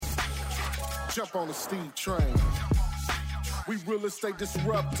Jump on the Steve train. We real estate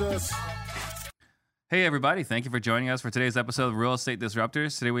disruptors. Hey everybody, thank you for joining us for today's episode of Real Estate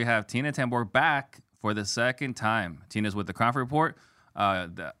Disruptors. Today we have Tina Tambor back for the second time. Tina's with the Cromford Report.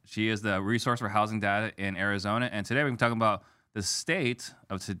 She is the resource for housing data in Arizona. And today we're talking about the state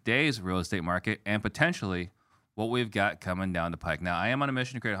of today's real estate market and potentially what we've got coming down the pike. Now, I am on a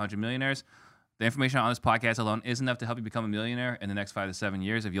mission to create 100 millionaires. The information on this podcast alone isn't enough to help you become a millionaire in the next 5 to 7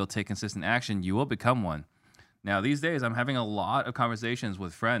 years. If you'll take consistent action, you will become one. Now, these days, I'm having a lot of conversations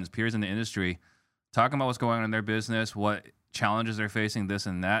with friends, peers in the industry, talking about what's going on in their business, what challenges they're facing, this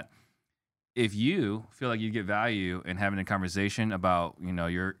and that. If you feel like you get value in having a conversation about,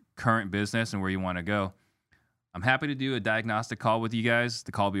 your current business and where you want to go, I'm happy to do a diagnostic call with you guys.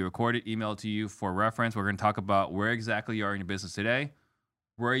 The call will be recorded, emailed to you for reference. We're going to talk about where exactly you are in your business today,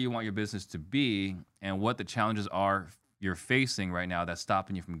 where you want your business to be, and what the challenges are you're facing right now that's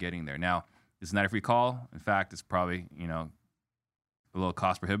stopping you from getting there. Now, this is not a free call. In fact, it's probably, a little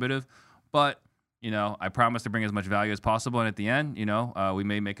cost prohibitive, but I promise to bring as much value as possible. And at the end, we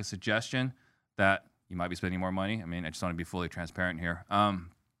may make a suggestion that you might be spending more money. I just want to be fully transparent here.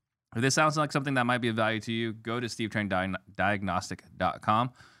 If this sounds like something that might be of value to you, go to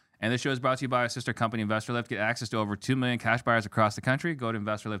stevetraindiagnostic.com. And this show is brought to you by our sister company, InvestorLift. Get access to over 2 million cash buyers across the country. Go to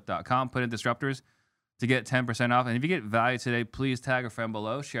investorlift.com, put in Disruptors to get 10% off. And if you get value today, please tag a friend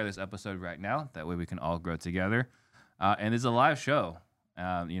below. Share this episode right now. That way we can all grow together. And it's a live show.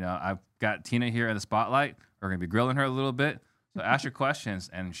 I've got Tina here in the spotlight. We're going to be grilling her a little bit. So ask your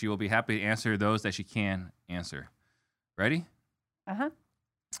questions, and she will be happy to answer those that she can answer. Ready? Uh-huh.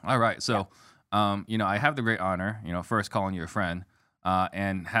 All right. So, I have the great honor, first calling you a friend,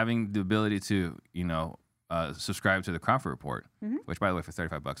 and having the ability to, subscribe to the Cromford Report, which, by the way, for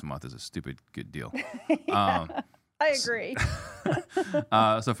 $35 a month is a stupid good deal. I agree.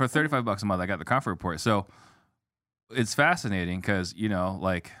 So for $35 a month, I got the Cromford Report. So it's fascinating because,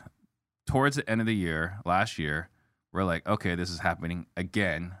 towards the end of the year, last year, we're like, okay, this is happening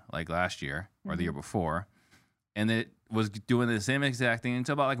again, like last year or the year before. And it was doing the same exact thing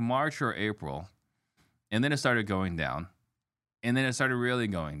until about like March or April. And then it started going down. And then it started really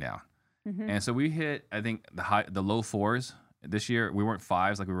going down. And so we hit, I think, the low fours this year. We weren't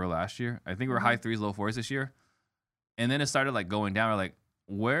fives like we were last year. I think we were high threes, low fours this year. And then it started like going down. We're like,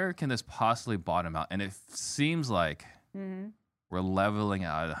 where can this possibly bottom out? And it seems like we're leveling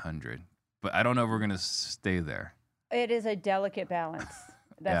out at 100. But I don't know if we're going to stay there. It is a delicate balance.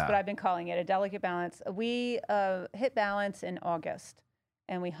 That's what I've been calling it, a delicate balance. We hit balance in August,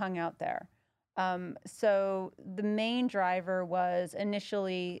 and we hung out there. So the main driver was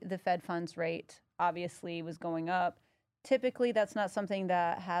initially the Fed funds rate obviously was going up. Typically, that's not something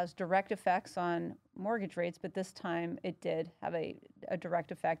that has direct effects on mortgage rates, but this time it did have a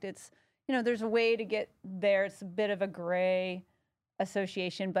direct effect. It's, there's a way to get there. It's a bit of a gray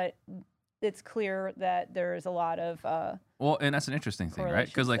association, but it's clear that there's a lot of well, and that's an interesting thing, right?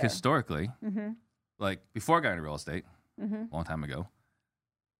 Because historically, like before I got into real estate, a long time ago,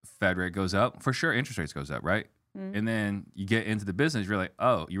 Fed rate goes up, for sure interest rates goes up, right? And then you get into the business, you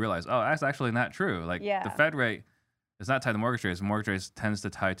realize, that's actually not true. Like the Fed rate is not tied to mortgage rates. Mortgage rates tends to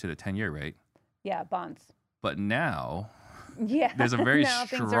tie to the 10-year rate. Yeah, bonds. But now there's a very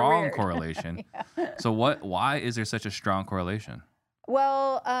strong correlation. So why is there such a strong correlation?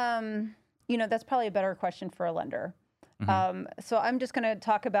 Well, that's probably a better question for a lender. So I'm just going to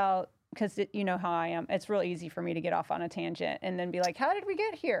talk about, because you know how I am. It's real easy for me to get off on a tangent and then be like, how did we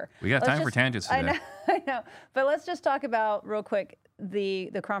get here? We got time for tangents today. I know. But let's just talk about real quick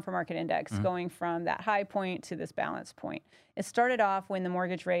the Cromford Market Index going from that high point to this balance point. It started off when the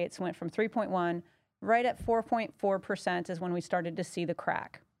mortgage rates went from 3.1 right at 4.4% is when we started to see the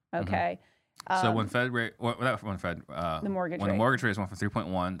crack. Okay. So when the mortgage rates went from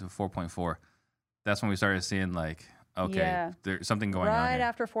 3.1 to 4.4, that's when we started seeing there's something going on Right here.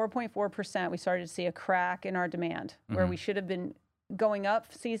 after 4.4%, we started to see a crack in our demand where we should have been going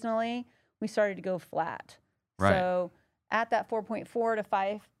up seasonally. We started to go flat. Right. So at that 4.4 to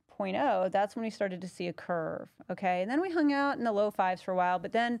 5.0, that's when we started to see a curve. Okay. And then we hung out in the low fives for a while,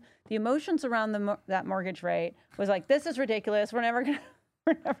 but then the emotions around that mortgage rate was like, this is ridiculous. We're never going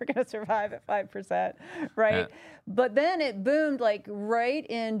to survive at 5%, right? Yeah. But then it boomed like right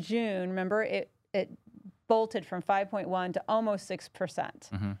in June. Remember, it bolted from 5.1 to almost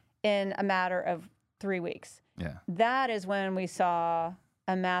 6% in a matter of 3 weeks. Yeah. That is when we saw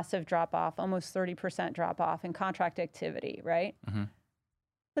a massive drop off, almost 30% drop off in contract activity, right?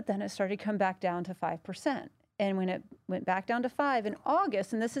 But then it started to come back down to 5%. And when it went back down to 5 in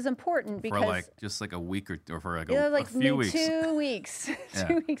August, and this is important because for like just like a week or for like, like a few maybe weeks. 2 weeks, Yeah.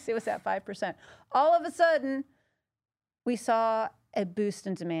 2 weeks, it was at 5%. All of a sudden, we saw a boost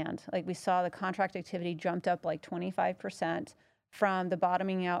in demand. Like we saw the contract activity jumped up like 25% from the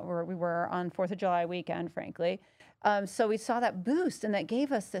bottoming out where we were on 4th of July weekend, frankly. So we saw that boost, and that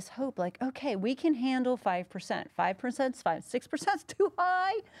gave us this hope, like, okay, we can handle 5%. 5%'s fine. 6%'s too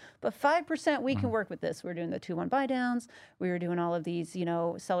high, but 5% we can work with this. We were doing the 2-1 buy downs. We were doing all of these,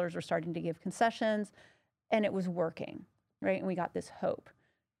 sellers were starting to give concessions, and it was working, right? And we got this hope.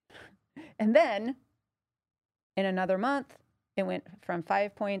 And then in another month, it went from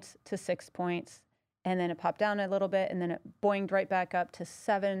 5 points to 6 points, and then it popped down a little bit, and then it boinged right back up to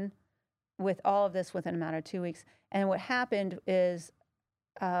 7 with all of this within a matter of 2 weeks. And what happened is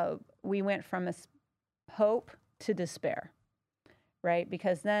we went from hope to despair, right?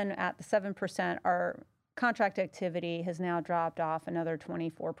 Because then at the 7%, our contract activity has now dropped off another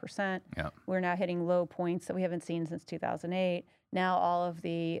 24%. Yeah. We're now hitting low points that we haven't seen since 2008. Now all of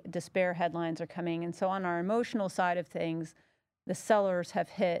the despair headlines are coming. And so on our emotional side of things, the sellers have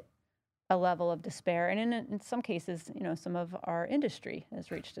hit a level of despair. And in some cases, some of our industry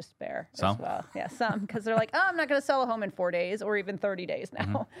has reached despair as well. Yeah, some, because they're like, oh, I'm not going to sell a home in 4 days or even 30 days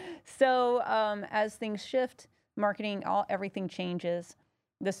now. So as things shift, marketing, everything changes.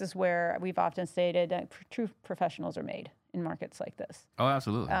 This is where we've often stated that true professionals are made in markets like this. Oh,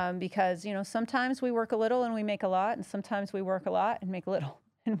 absolutely. Because, sometimes we work a little and we make a lot, and sometimes we work a lot and make a little.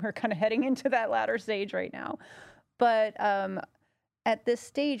 And we're kind of heading into that latter stage right now. But at this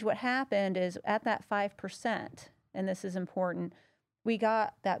stage, what happened is at that 5%, and this is important, we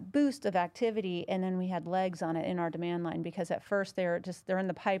got that boost of activity, and then we had legs on it in our demand line, because at first they're in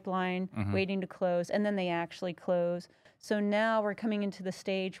the pipeline waiting to close, and then they actually close. So now we're coming into the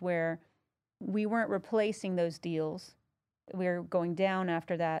stage where we weren't replacing those deals. We're going down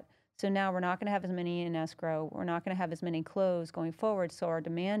after that. So now we're not going to have as many in escrow. We're not going to have as many close going forward. So our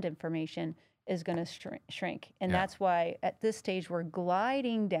demand information is going to shrink. And that's why at this stage we're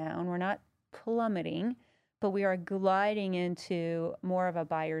gliding down. We're not plummeting, but we are gliding into more of a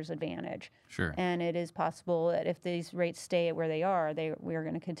buyer's advantage. Sure. And it is possible that if these rates stay at where they are, we are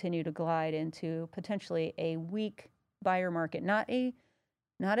going to continue to glide into potentially a weak buyer market, not a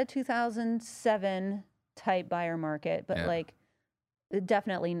 2007 type buyer market, but like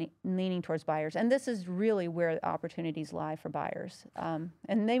definitely leaning towards buyers. And this is really where the opportunities lie for buyers. And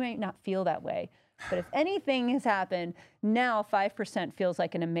they may not feel that way, but if anything has happened, now 5% feels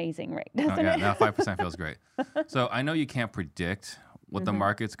like an amazing rate, doesn't it? Now 5% feels great. So I know you can't predict what the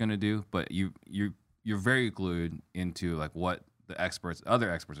market's going to do, but you're very glued into like what the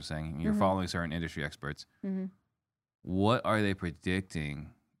other experts are saying. You're following certain industry experts. What are they predicting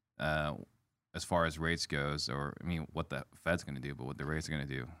as far as rates goes, or what the Fed's going to do, but what the rates are going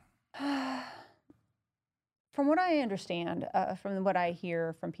to do? From what I understand, from what I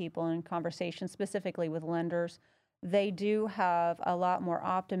hear from people in conversations, specifically with lenders, they do have a lot more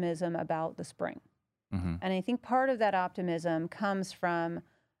optimism about the spring. And I think part of that optimism comes from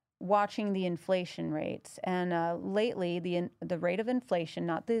watching the inflation rates. And lately, the rate of inflation,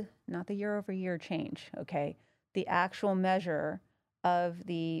 not the year-over-year change, okay, the actual measure of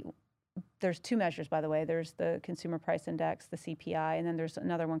there's two measures, by the way. There's the Consumer Price Index, the CPI, and then there's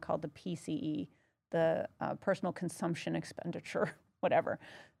another one called the PCE, the Personal Consumption Expenditure, whatever.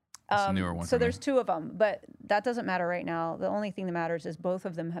 It's a newer one. So there's two of them, but that doesn't matter right now. The only thing that matters is both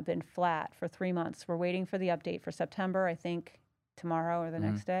of them have been flat for 3 months. We're waiting for the update for September, I think tomorrow or the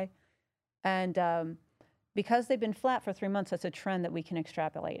next day. And because they've been flat for 3 months, that's a trend that we can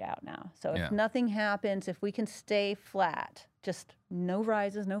extrapolate out now. So if nothing happens, if we can stay flat, just no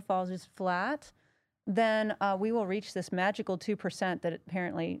rises, no falls, just flat, then we will reach this magical 2% that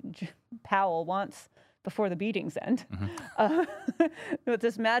apparently Powell wants before the beatings end. But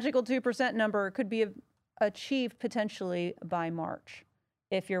this magical 2% number could be achieved potentially by March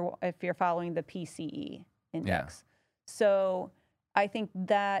if you're following the PCE index. So I think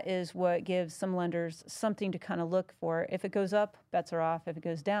that is what gives some lenders something to kind of look for. If it goes up, bets are off. If it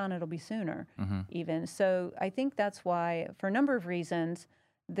goes down, it'll be sooner even. So I think that's why, for a number of reasons,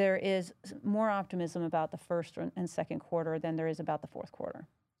 there is more optimism about the first and second quarter than there is about the fourth quarter.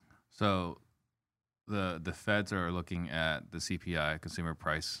 So the Feds are looking at the CPI, Consumer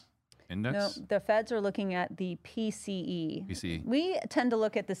Price Index? No, the Feds are looking at the PCE. PCE. We tend to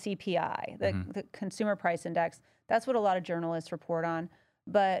look at the CPI, the Consumer Price Index. That's what a lot of journalists report on.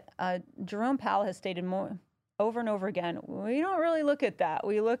 But Jerome Powell has stated more over and over again, we don't really look at that.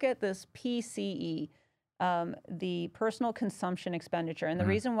 We look at this PCE, the Personal Consumption Expenditure. And the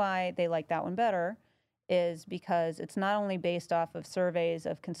reason why they like that one better is because it's not only based off of surveys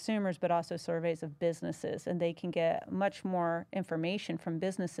of consumers, but also surveys of businesses. And they can get much more information from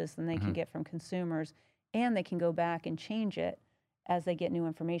businesses than they can get from consumers. And they can go back and change it as they get new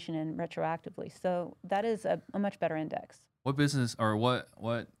information in retroactively. So that is a much better index. What business or what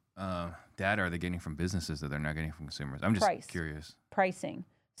data are they getting from businesses that they're not getting from consumers? I'm just curious. Pricing.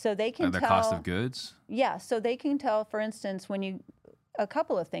 So they can the tell. cost of goods? Yeah. So they can tell, for instance, a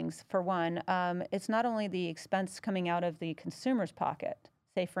couple of things. For one, it's not only the expense coming out of the consumer's pocket.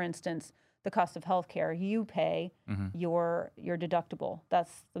 Say, for instance, the cost of healthcare. You pay your deductible.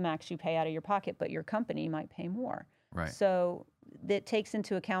 That's the max you pay out of your pocket, but your company might pay more. Right. So that takes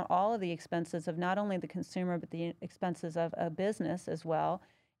into account all of the expenses of not only the consumer, but the expenses of a business as well.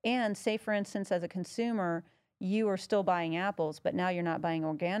 And say, for instance, as a consumer, you are still buying apples, but now you're not buying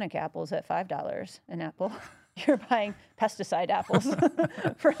organic apples at $5 an apple. You're buying pesticide apples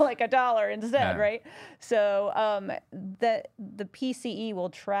for like $1 instead, right? So the PCE will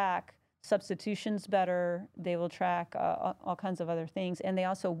track substitutions better. They will track all kinds of other things. And they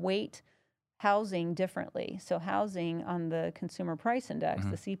also weight housing differently. So housing on the Consumer Price Index,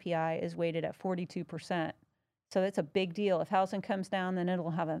 the CPI, is weighted at 42%. So it's a big deal. If housing comes down, then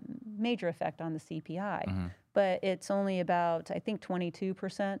it'll have a major effect on the CPI. But it's only about, I think,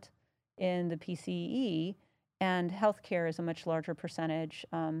 22% in the PCE, and healthcare is a much larger percentage.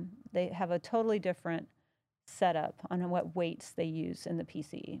 They have a totally different setup on what weights they use in the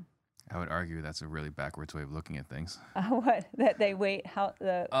PCE. I would argue that's a really backwards way of looking at things. What? That they weight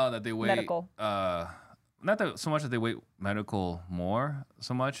that they weight medical. Not that so much that they weight medical more,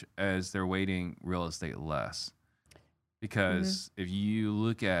 so much as they're weighting real estate less. Because if you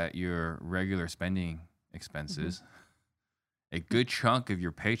look at your regular spending expenses, a good chunk of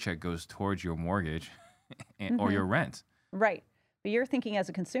your paycheck goes towards your mortgage or your rent. Right. But you're thinking as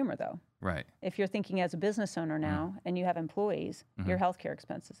a consumer, though. Right. If you're thinking as a business owner now and you have employees, your healthcare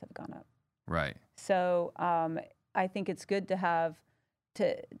expenses have gone up. Right. So I think it's good to have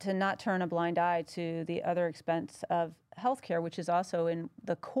to not turn a blind eye to the other expense of healthcare, which is also in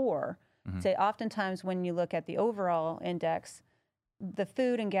the core. Say, oftentimes when you look at the overall index, the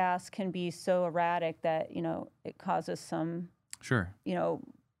food and gas can be so erratic that it causes some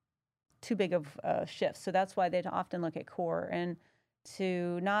too big of shifts. So that's why they often look at core, and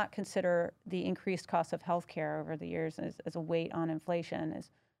to not consider the increased cost of healthcare over the years as a weight on inflation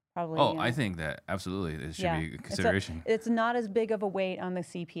is probably. I think that absolutely it should be a consideration. It's not as big of a weight on the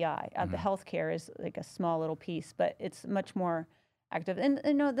CPI. The healthcare is like a small little piece, but it's much more active. And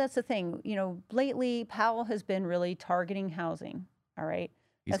that's the thing. Lately Powell has been really targeting housing. All right.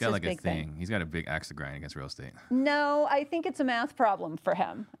 He's got like a thing. He's got a big axe to grind against real estate. No, I think it's a math problem for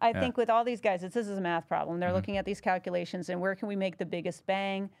him. I think with all these guys, this is a math problem. They're looking at these calculations and where can we make the biggest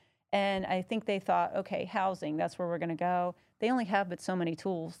bang? And I think they thought, okay, housing, that's where we're going to go. They only have but so many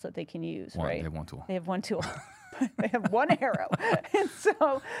tools that they can use, right? They have one tool. They have one tool. They have one arrow. And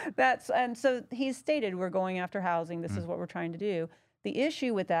so he's stated we're going after housing. This is what we're trying to do. The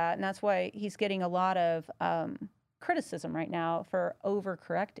issue with that, and that's why he's getting a lot of criticism right now for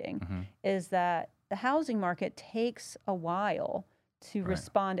overcorrecting, is that the housing market takes a while to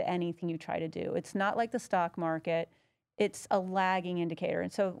respond to anything you try to do. It's not like the stock market. It's a lagging indicator.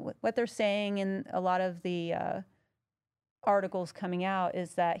 And so what they're saying in a lot of the articles coming out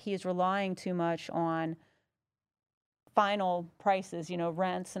is that he's relying too much on final prices,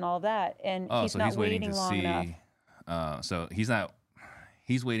 rents and all that. And he's not waiting long enough. So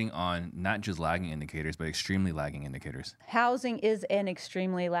he's waiting on not just lagging indicators, but extremely lagging indicators. Housing is an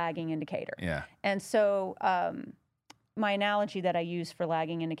extremely lagging indicator. Yeah. And so my analogy that I use for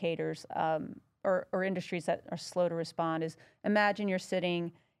lagging indicators or industries that are slow to respond is, imagine you're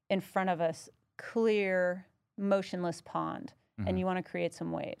sitting in front of a clear, motionless pond, and you want to create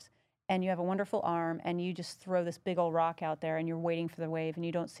some waves. And you have a wonderful arm, and you just throw this big old rock out there, and you're waiting for the wave, and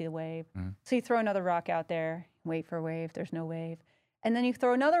you don't see the wave. So you throw another rock out there, wait for a wave, there's no wave. And then you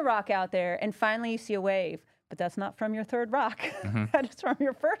throw another rock out there, and finally you see a wave. But that's not from your third rock. That is from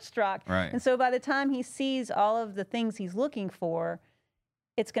your first rock. Right. And so by the time he sees all of the things he's looking for,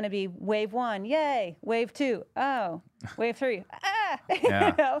 it's going to be wave 1, yay. Wave 2, oh. Wave 3, ah.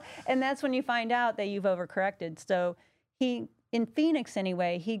 Yeah. And that's when you find out that you've overcorrected. So in Phoenix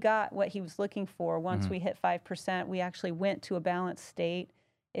anyway, he got what he was looking for. Once we hit 5%, we actually went to a balanced state.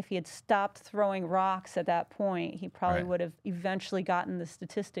 If he had stopped throwing rocks at that point, he probably would have eventually gotten the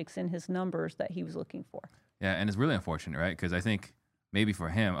statistics in his numbers that he was looking for. Yeah, and it's really unfortunate, right? Because I think maybe for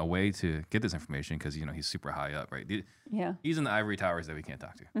him, a way to get this information, because, he's super high up, right? Yeah. He's in the ivory towers that we can't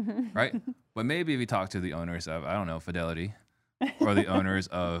talk to, right? But maybe if we talk to the owners of, I don't know, Fidelity, or the owners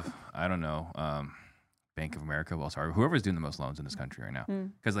of, I don't know, Bank of America, Wells Fargo, whoever's doing the most loans in this country right now.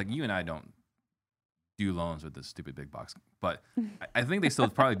 Because like you and I don't do loans with this stupid big box, but I think they still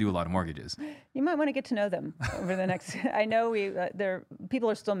probably do a lot of mortgages. You might want to get to know them over the next. I know people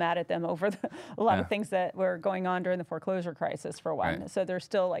are still mad at them over a lot of things that were going on during the foreclosure crisis for a while. Right. So there's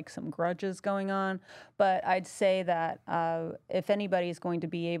still like some grudges going on. But I'd say that if anybody is going to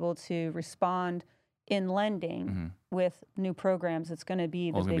be able to respond in lending with new programs, it's going to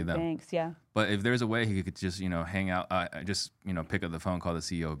be the big banks. Yeah. But if there's a way he could just, hang out, just, pick up the phone, call the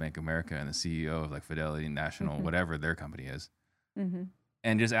CEO of Bank of America and the CEO of like Fidelity National, whatever their company is,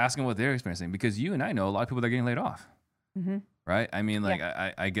 and just ask them what they're experiencing. Because you and I know a lot of people that are getting laid off, right? I mean, like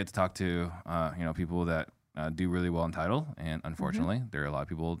I get to talk to, people that do really well in title. And unfortunately, there are a lot of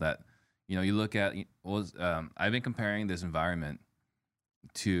people that, you look at, I've been comparing this environment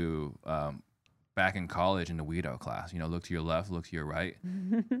to back in college in the weed-out class. Look to your left, look to your right.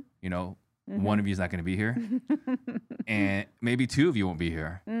 One of you is not going to be here, and maybe two of you won't be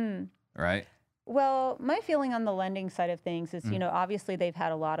here, right? Well, my feeling on the lending side of things is, obviously they've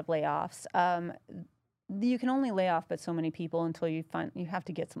had a lot of layoffs. You can only lay off but so many people until you have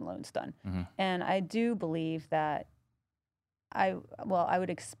to get some loans done. And I do believe that I would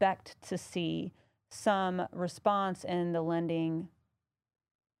expect to see some response in the lending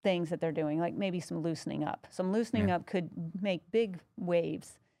things that they're doing, like maybe some loosening up. Some loosening up could make big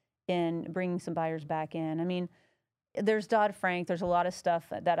waves in bringing some buyers back in. I mean, there's Dodd-Frank. There's a lot of stuff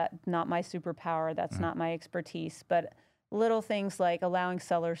that not my superpower. That's not my expertise. But little things like allowing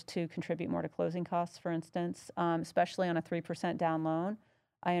sellers to contribute more to closing costs, for instance, especially on a 3% down loan.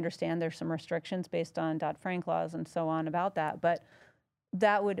 I understand there's some restrictions based on Dodd-Frank laws and so on about that, but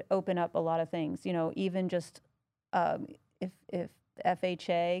that would open up a lot of things. Even just if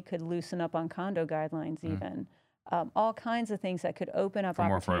FHA could loosen up on condo guidelines, even all kinds of things that could open up for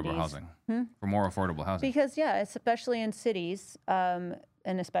more opportunities. affordable housing. For more affordable housing. Because especially in cities, and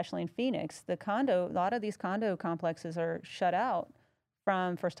especially in Phoenix, a lot of these condo complexes are shut out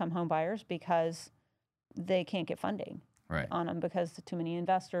from first-time home buyers because they can't get funding on them because too many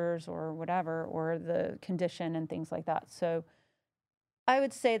investors or whatever, or the condition and things like that. So I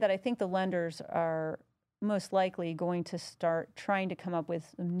would say that I think the lenders are most likely going to start trying to come up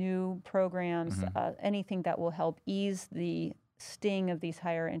with new programs, anything that will help ease the sting of these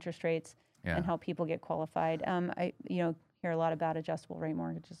higher interest rates and help people get qualified. I hear a lot about adjustable rate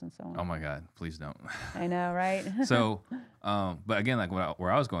mortgages and so on. Oh my God, please don't. I know, right? So, but again, like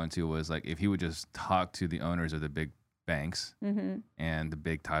where I was going to was like if he would just talk to the owners of the big banks and the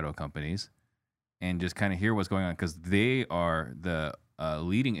big title companies and just kind of hear what's going on, because they are the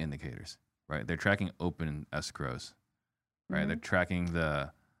leading indicators. Right, they're tracking open escrows, right? They're tracking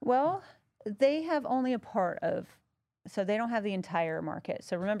Well, they have only a part of, so they don't have the entire market.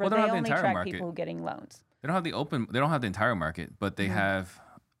 So remember, they only track people who are getting loans. They don't have they don't have the entire market, but they have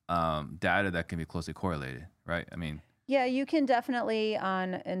data that can be closely correlated, right? I mean, yeah, you can definitely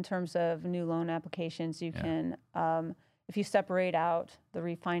in terms of new loan applications, you can, if you separate out the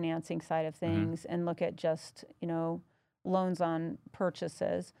refinancing side of things and look at just, loans on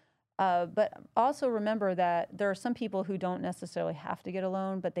purchases. But also remember that there are some people who don't necessarily have to get a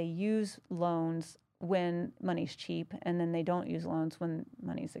loan, but they use loans when money's cheap, and then they don't use loans when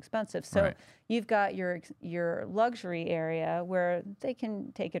money's expensive. So you've got your luxury area where they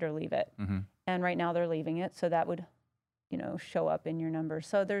can take it or leave it. And right now they're leaving it, so that would, show up in your numbers.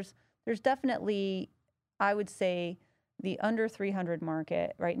 So there's definitely, I would say, the under 300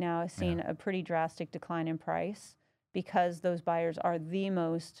 market right now is seeing a pretty drastic decline in price because those buyers are the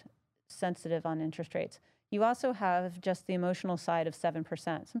most sensitive on interest rates. You also have just the emotional side of 7%.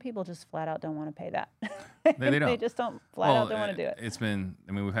 Some people just flat out don't want to pay that. They don't. They just don't want to do it. It's been,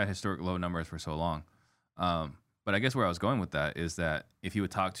 we've had historic low numbers for so long. But I guess where I was going with that is that if you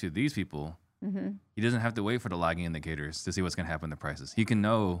would talk to these people, he doesn't have to wait for the lagging indicators to see what's going to happen to prices. He can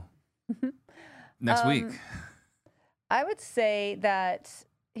know next week. I would say that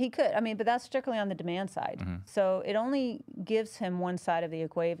he could. But that's strictly on the demand side. So it only gives him one side of the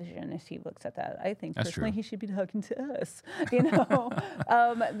equation if he looks at that. I think personally he should be talking to us.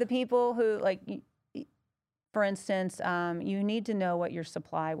 The people who, like, for instance, you need to know what your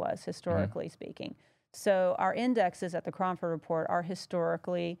supply was, historically speaking. So our indexes at the Cromford Report are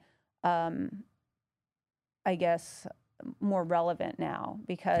historically, I guess, more relevant now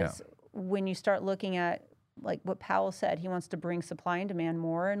because when you start looking at, like what Powell said, he wants to bring supply and demand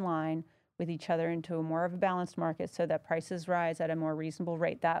more in line with each other into a more of a balanced market so that prices rise at a more reasonable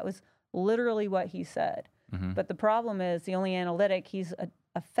rate. That was literally what he said. But the problem is the only analytic he's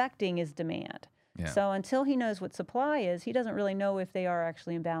affecting is demand. So until he knows what supply is, he doesn't really know if they are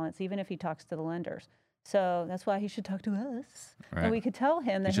actually in balance, even if he talks to the lenders. So that's why he should talk to us. Right. And we could tell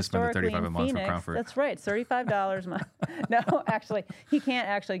him that He should spend the historically $35 a in month for Phoenix, Comfort. that's right, $35 a month. No, actually, he can't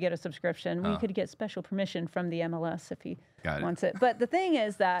actually get a subscription. We could get special permission from the MLS if he wants it. But the thing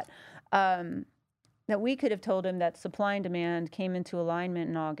is that that we could have told him that supply and demand came into alignment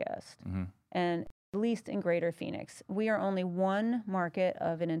in August, and at least in Greater Phoenix. We are only one market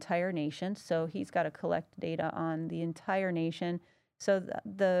of an entire nation, so he's got to collect data on the entire nation. So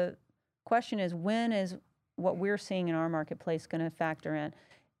the question is, when is what we're seeing in our marketplace going to factor in?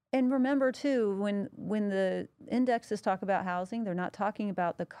 And remember, too, when the indexes talk about housing, they're not talking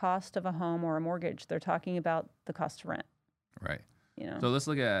about the cost of a home or a mortgage. They're talking about the cost to rent. Right. You know? So let's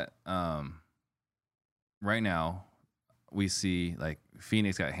look at right now. We see like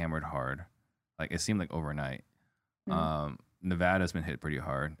Phoenix got hammered hard. Like it seemed like overnight. Nevada's been hit pretty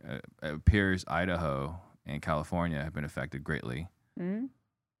hard. It appears Idaho and California have been affected greatly.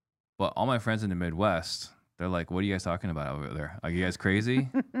 But all my friends in the Midwest, they're like, "What are you guys talking about over there? Are you guys crazy?"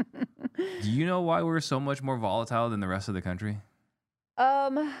 Do you know why we're so much more volatile than the rest of the country?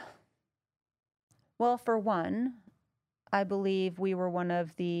 Well, for one, I believe we were one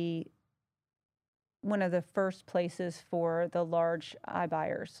of the first places for the large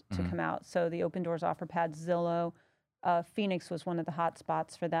iBuyers to come out. So the Open Doors, OfferPad, Zillow, Phoenix was one of the hot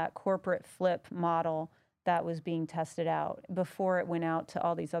spots for that corporate flip model that was being tested out before it went out to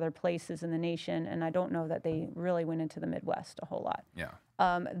all these other places in the nation. And I don't know that they really went into the Midwest a whole lot. Yeah.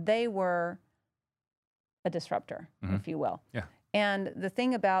 They were a disruptor, if you will. Yeah. And the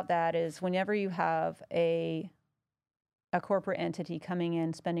thing about that is whenever you have a corporate entity coming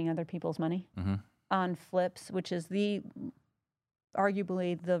in, spending other people's money on flips, which is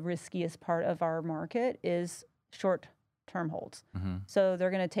arguably the riskiest part of our market, is short-term holds. So they're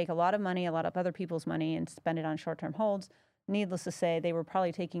going to take a lot of money, a lot of other people's money, and spend it on short-term holds. Needless to say, they were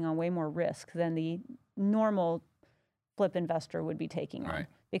probably taking on way more risk than the normal flip investor would be taking on.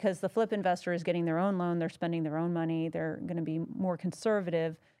 Because the flip investor is getting their own loan, they're spending their own money, they're going to be more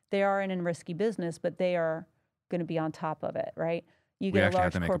conservative. They are in a risky business, but they are going to be on top of it, right? You get a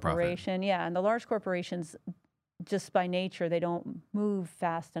large corporation, and the large corporations, just by nature, they don't move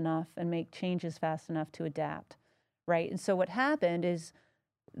fast enough and make changes fast enough to adapt, right? And so what happened is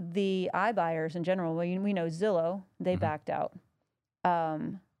the iBuyers in general, we know Zillow, they backed out.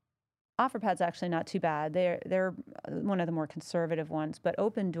 OfferPad's actually not too bad. They're one of the more conservative ones, but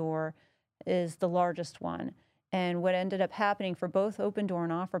Open Door is the largest one. And what ended up happening for both Open Door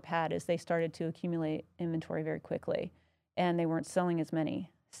and OfferPad is they started to accumulate inventory very quickly, and they weren't selling as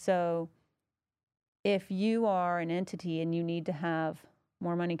many. So if you are an entity and you need to have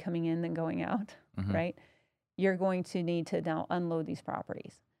more money coming in than going out, right, you're going to need to now unload these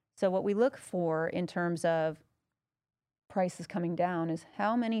properties. So what we look for in terms of prices coming down is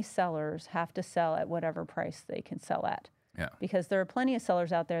how many sellers have to sell at whatever price they can sell at. Yeah. Because there are plenty of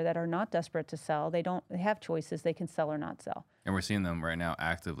sellers out there that are not desperate to sell. They have choices. They can sell or not sell. And we're seeing them right now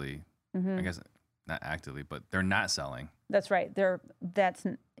actively. I guess not actively, but they're not selling. That's right.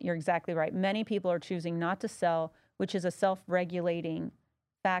 You're exactly right. Many people are choosing not to sell, which is a self-regulating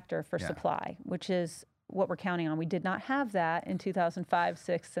factor for supply, which is what we're counting on. We did not have that in 2005,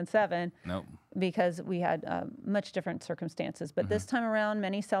 6, and 7. Nope. Because we had much different circumstances. But this time around,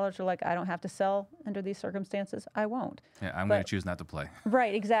 many sellers are like, I don't have to sell under these circumstances. I won't. Yeah, I'm going to choose not to play.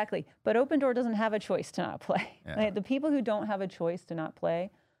 Right, exactly. But Open Door doesn't have a choice to not play. Yeah. Like, the people who don't have a choice to not play,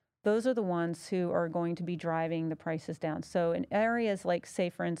 those are the ones who are going to be driving the prices down. So in areas like, say,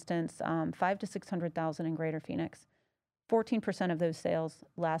 for instance, 500,000 to 600,000 in Greater Phoenix, 14% of those sales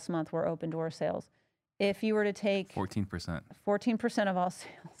last month were Open Door sales. If you were to take 14% of all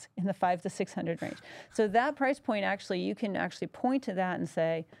sales in the 500 to 600 range. So that price point, you can point to that and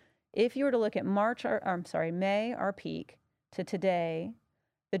say, if you were to look at May, our peak, to today,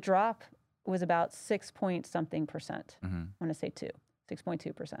 the drop was about 6-point-something%. I want to say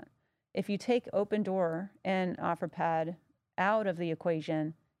 6.2%. If you take Open Door and OfferPad out of the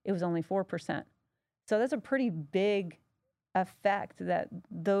equation, it was only 4%. So that's a pretty big effect that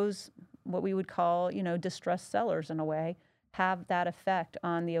those, what we would call, distressed sellers in a way, have that effect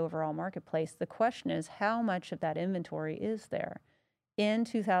on the overall marketplace. The question is, how much of that inventory is there? In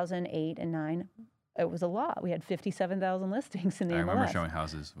 2008 and 9, it was a lot. We had 57,000 listings in the MLS. I remember showing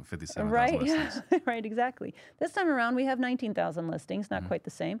houses with 57,000 listings. Right, exactly. This time around, we have 19,000 listings, not quite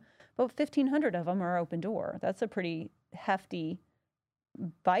the same, but 1,500 of them are Open Door. That's a pretty hefty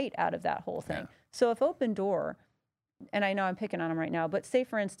bite out of that whole thing. Yeah. So if Open Door, and I know I'm picking on them right now, but say,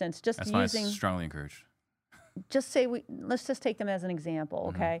 for instance, That's using... That's strongly encouraged. Let's just take them as an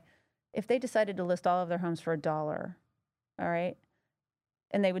example, okay? If they decided to list all of their homes for $1, all right,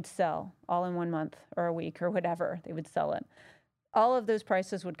 and they would sell all in 1 month or a week or whatever. They would sell it. All of those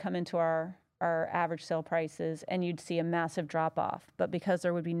prices would come into our average sale prices, and you'd see a massive drop off. But because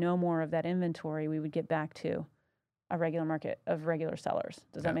there would be no more of that inventory, we would get back to a regular market of regular sellers.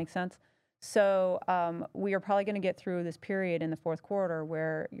 Does that make sense? So we are probably going to get through this period in the fourth quarter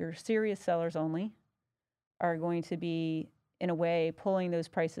where your serious sellers only are going to be, in a way, pulling those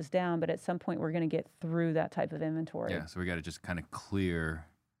prices down. But at some point, we're going to get through that type of inventory. Yeah, so we got to just kind of clear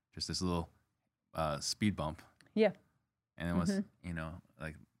just this little speed bump. Yeah. And it was,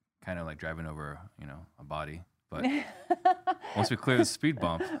 like kind of like driving over, a body. But once we clear the speed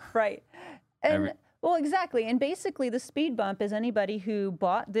bump. Right. And well, exactly. And basically, the speed bump is anybody who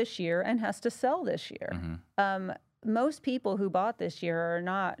bought this year and has to sell this year. Most people who bought this year are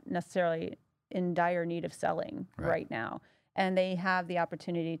not necessarily in dire need of selling right now. And they have the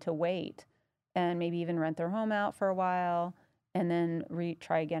opportunity to wait and maybe even rent their home out for a while and then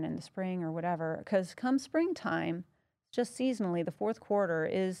try again in the spring or whatever. Because come springtime, just seasonally, the fourth quarter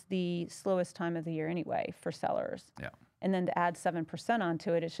is the slowest time of the year anyway for sellers. Yeah. And then to add 7%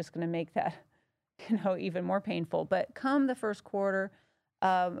 onto it, it's just going to make that even more painful. But come the first quarter,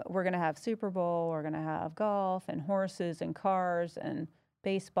 we're going to have Super Bowl, we're going to have golf and horses and cars and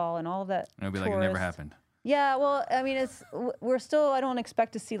baseball and all of that. It'll be like it never happened. Yeah, well, I mean, we're still, I don't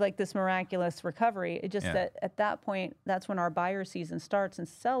expect to see like this miraculous recovery. It just that at that point, that's when our buyer season starts, and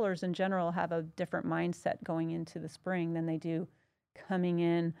sellers in general have a different mindset going into the spring than they do coming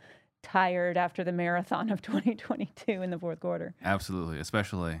in tired after the marathon of 2022 in the fourth quarter. Absolutely.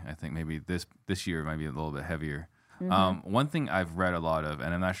 Especially, I think maybe this year might be a little bit heavier. One thing I've read a lot of,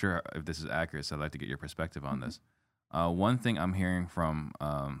 and I'm not sure if this is accurate, so I'd like to get your perspective on this. One thing I'm hearing from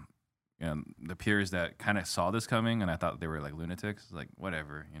the peers that kind of saw this coming, and I thought they were like lunatics, like,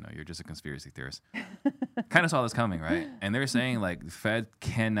 whatever, you're just a conspiracy theorist. Kind of saw this coming, right? And they're saying like the Fed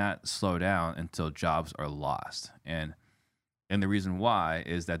cannot slow down until jobs are lost. And the reason why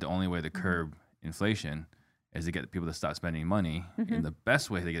is that the only way to curb inflation is to get people to stop spending money. And the best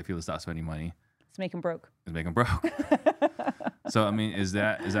way to get people to stop spending money is make them broke. So, I mean, is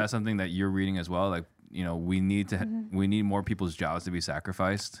that something that you're reading as well? Like, we need more people's jobs to be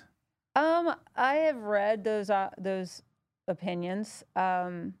sacrificed. I have read those opinions,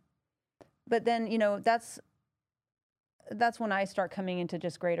 but then that's when I start coming into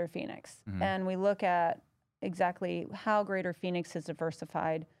just Greater Phoenix, and we look at exactly how Greater Phoenix has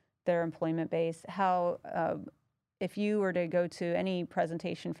diversified their employment base. How if you were to go to any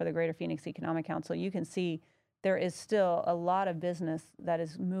presentation for the Greater Phoenix Economic Council, you can see there is still a lot of business that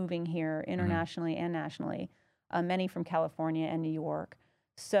is moving here internationally and nationally, many from California and New York.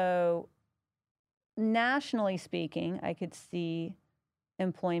 So nationally speaking, I could see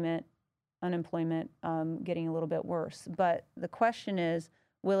unemployment getting a little bit worse. But the question is,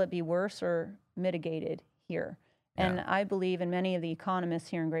 will it be worse or mitigated here? Yeah. And I believe, and many of the economists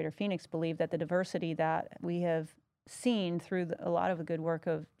here in Greater Phoenix believe, that the diversity that we have seen through a lot of the good work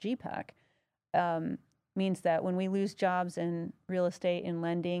of GPEC means that when we lose jobs in real estate and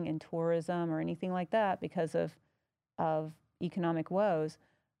lending and tourism or anything like that because of economic woes,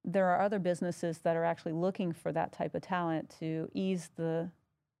 there are other businesses that are actually looking for that type of talent to ease the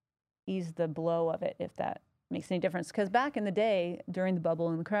blow of it, if that makes any difference. Because back in the day, during the bubble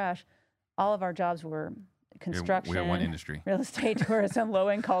and the crash, all of our jobs were construction, we had one industry, real estate, tourism,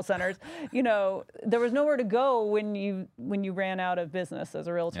 low-end call centers. There was nowhere to go when you ran out of business as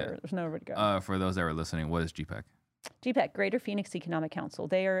a realtor. Yeah. There's nowhere to go. For those that were listening, what is GPEC? GPEC, Greater Phoenix Economic Council.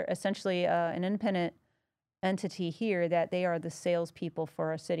 They are essentially an independent entity here that they are the salespeople for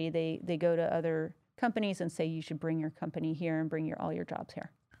our city. They go to other companies and say, you should bring your company here and bring all your jobs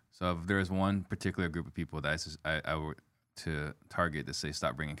here. So if there's one particular group of people that I would to target to say,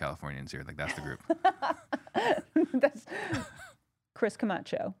 stop bringing Californians here, like that's the group. That's Chris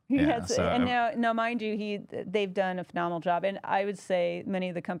Camacho. Now, mind you, they've done a phenomenal job. And I would say many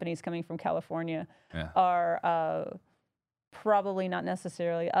of the companies coming from California are probably not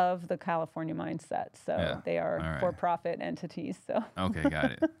necessarily of the California mindset. So they are for-profit entities. So okay,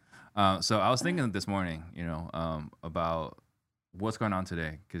 got it. So I was thinking this morning, about what's going on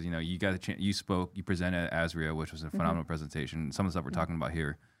today, because you got a chance. You presented at ASRIA, which was a phenomenal presentation. Some of the stuff we're talking about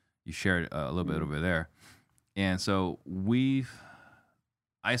here, you shared a little bit over there. And so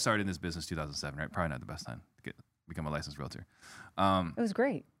I started in this business 2007, right? Probably not the best time to become a licensed realtor. It was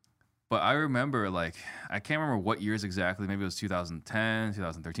great. But I remember, I can't remember what years exactly. Maybe it was 2010,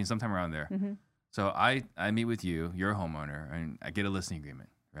 2013, sometime around there. So I meet with you, you're a homeowner, and I get a listing agreement,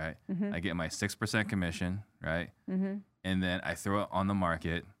 right? I get my 6% commission, right? And then I throw it on the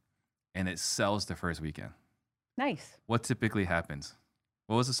market, and it sells the first weekend. Nice. What typically happens?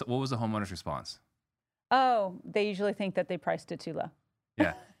 What was the homeowner's response? Oh, they usually think that they priced it too low.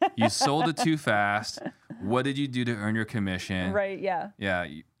 Yeah. You sold it too fast. What did you do to earn your commission? Right, yeah. Yeah.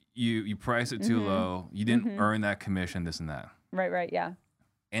 You priced it too low. You didn't earn that commission, this and that. Right, yeah.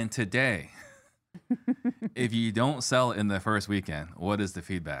 And today, if you don't sell in the first weekend, what is the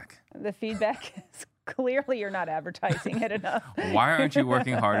feedback? The feedback is clearly you're not advertising it enough. Why aren't you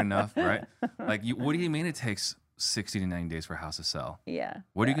working hard enough, right? Like, what do you mean it takes 60 to 90 days for a house to sell? Yeah.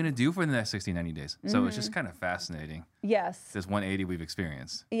 What are you going to do for the next 60, 90 days? So it's just kind of fascinating. Yes. This 180 we've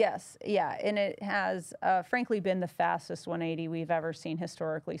experienced. Yes. Yeah. And it has, frankly, been the fastest 180 we've ever seen,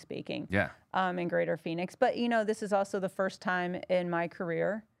 historically speaking. Yeah. In Greater Phoenix. But, this is also the first time in my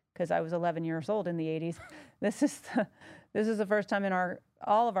career, because I was 11 years old in the 80s. This is the first time in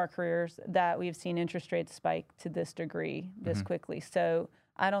all of our careers that we've seen interest rates spike to this degree, this quickly. So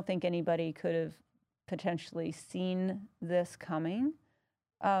I don't think anybody could have potentially seen this coming.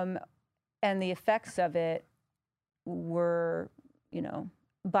 And the effects of it were,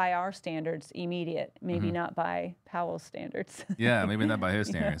 by our standards, immediate, maybe not by Powell's standards. Yeah, maybe not by his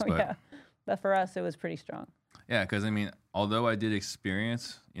standards, but yeah. But for us, it was pretty strong. Yeah, because although I did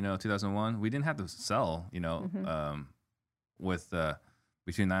experience, 2001, we didn't have to sell, with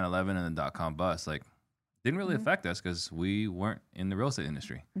between 9/11 and the .com bust, didn't really affect us because we weren't in the real estate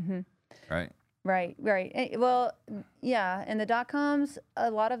industry, right? Right. Well, yeah, and the .coms,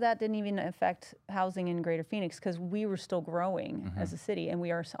 a lot of that didn't even affect housing in Greater Phoenix because we were still growing as a city, and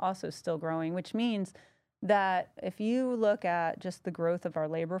we are also still growing, which means that if you look at just the growth of our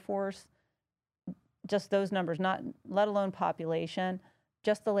labor force, just those numbers, not let alone population,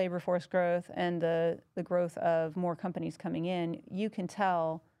 just the labor force growth and the growth of more companies coming in, you can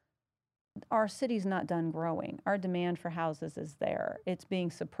tell our city's not done growing. Our demand for houses is there. It's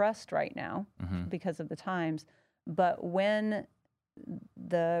being suppressed right now because of the times. But when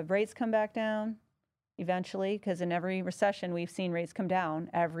the rates come back down, eventually, because in every recession, we've seen rates come down,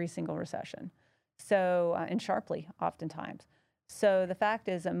 every single recession. So, and sharply, oftentimes. So the fact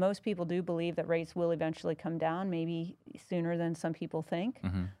is that most people do believe that rates will eventually come down, maybe sooner than some people think.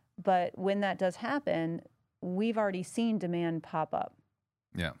 But when that does happen, we've already seen demand pop up.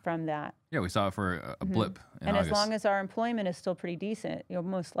 Yeah. From that. Yeah, we saw it for a blip in and August. As long as our employment is still pretty decent, you'll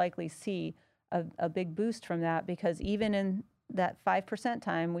most likely see a big boost from that, because even in that 5%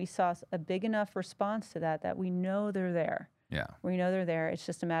 time, we saw a big enough response to that we know they're there. Yeah. We know they're there. It's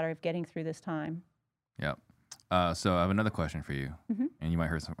just a matter of getting through this time. Yep. So I have another question for you, and you might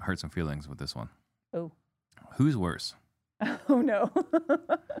hurt some feelings with this one. Oh. Who's worse? Oh, no.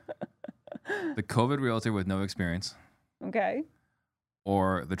 The COVID realtor with no experience. Okay.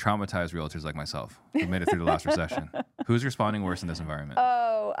 Or the traumatized realtors like myself who made it through the last recession? Who's responding worse in this environment?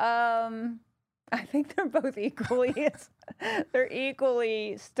 Oh, I think they're both equally. They're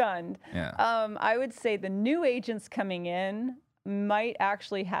equally stunned. Yeah. I would say the new agents coming in might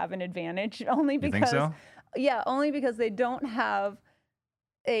actually have an advantage, only because. You think so? Yeah, only because they don't have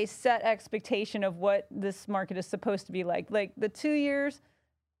a set expectation of what this market is supposed to be like. Like the 2 years.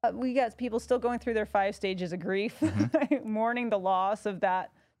 We got people still going through their 5 stages of grief, mourning the loss of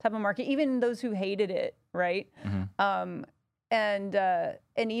that type of market, even those who hated it, right? And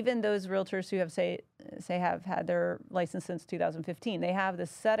even those realtors who have say have had their license since 2015, they have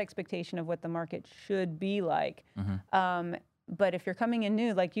this set expectation of what the market should be like. But if you're coming in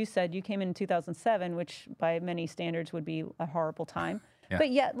new, like you said, you came in 2007, which by many standards would be a horrible time. Yeah.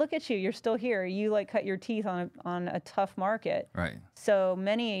 But yet, look at you. You're still here. You cut your teeth on a tough market. Right. So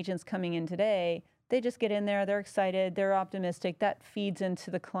many agents coming in today, they just get in there. They're excited. They're optimistic. That feeds into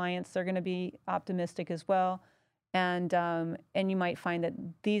the clients. They're going to be optimistic as well. And you might find that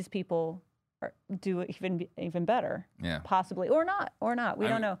these people do even better. Yeah. Possibly. Or not. We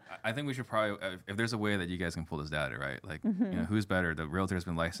don't know. I think we should probably, if there's a way that you guys can pull this data, right? Like, who's better? The realtor has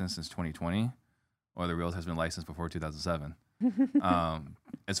been licensed since 2020 or the realtor has been licensed before 2007?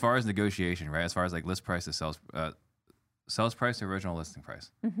 As far as negotiation, right? As far as list price to sales price to original listing price.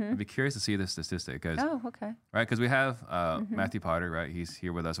 I'd be curious to see this statistic. Okay. Right, because we have Matthew Potter, right? He's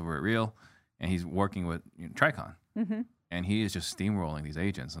here with us over at Real, and he's working with Tricon, and he is just steamrolling these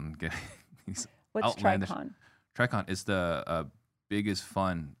agents and getting these What's outlandish. Tricon? Tricon is the biggest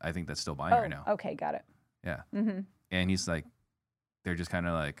fund I think that's still buying right now. Okay, got it. Yeah, and he's they're just kind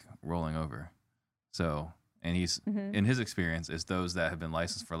of rolling over, so. And he's, in his experience, is those that have been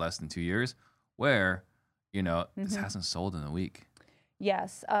licensed for less than 2 years, where, this hasn't sold in a week.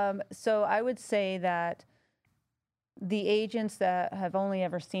 Yes. So I would say that the agents that have only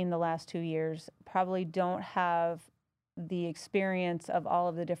ever seen the last 2 years probably don't have the experience of all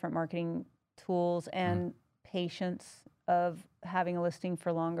of the different marketing tools and patience of having a listing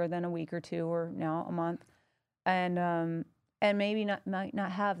for longer than a week or two, or now a month, and maybe might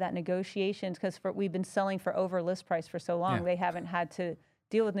not have that negotiations, because we've been selling for over list price for so long, they haven't had to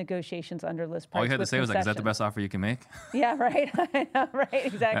deal with negotiations under list price. All you had to say was like, "Is that the best offer you can make?" Yeah, right. I know, right,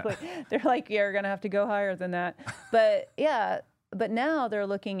 exactly. They're like, "Yeah, you're gonna have to go higher than that." But yeah, but now they're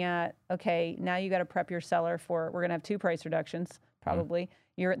looking at, okay, now you got to prep your seller for, we're gonna have 2 price reductions probably.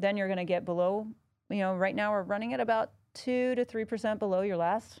 You're gonna get below, right now we're running at about 2 to 3% below your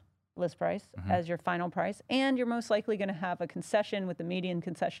last list price as your final price, and you're most likely going to have a concession, with the median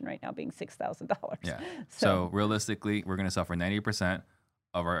concession right now being $6,000. Yeah. So realistically, we're going to sell for 90%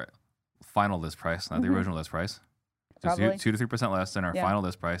 of our final list price, not the original list price. Just 2 to 3% less than our final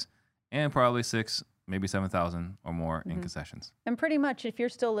list price, and probably 6, maybe 7,000 or more in concessions. And pretty much, if you're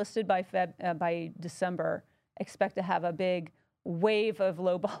still listed by December, expect to have a big wave of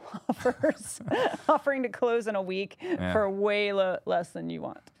lowball offers offering to close in a week for way less than you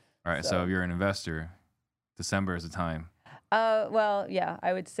want. All right. So if you're an investor, December is the time. Well, yeah,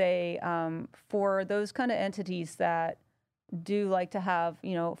 I would say for those kind of entities that do like to have,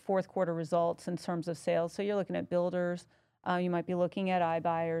 fourth quarter results in terms of sales. So you're looking at builders, you might be looking at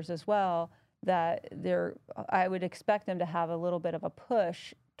iBuyers as well, that I would expect them to have a little bit of a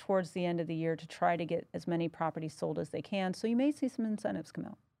push towards the end of the year to try to get as many properties sold as they can. So you may see some incentives come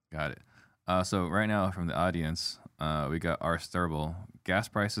out. Got it. So right now from the audience, we got R. Sturble. Gas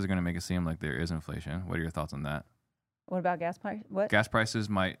prices are going to make it seem like there is inflation. What are your thoughts on that? What about gas price? What? Gas prices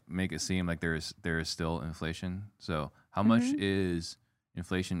might make it seem like there is still inflation. So how much is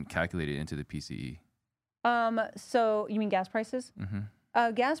inflation calculated into the PCE? So you mean gas prices?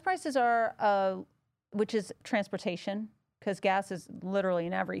 Gas prices are, which is transportation, because gas is literally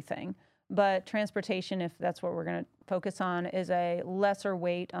in everything. But transportation, if that's what we're going to focus on, is a lesser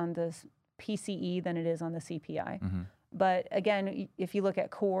weight on the PCE than it is on the CPI. But again, if you look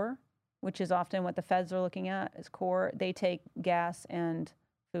at core, which is often what the feds are looking at, is core, they take gas and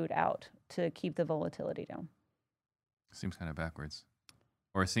food out to keep the volatility down. Seems kind of backwards.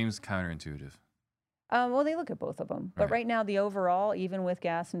 Or it seems counterintuitive. Well, they look at both of them. But right now, the overall, even with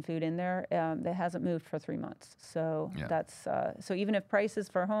gas and food in there, that hasn't moved for 3 months. So that's so even if prices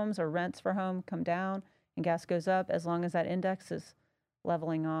for homes or rents for home come down and gas goes up, as long as that index is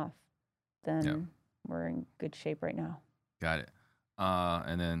leveling off, then we're in good shape right now. Got it.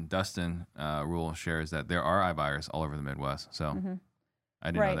 And then Dustin Rule shares that there are iBuyers all over the Midwest. So I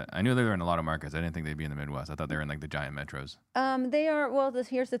didn't know that. I knew they were in a lot of markets. I didn't think they'd be in the Midwest. I thought they were in like the giant metros. They are. Well,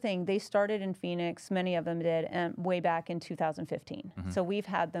 here's the thing. They started in Phoenix. Many of them did, and way back in 2015. So we've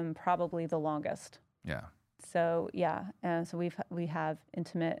had them probably the longest. Yeah. So so we have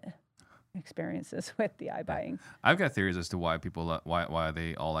intimate experiences with the iBuying. I've got theories as to why people why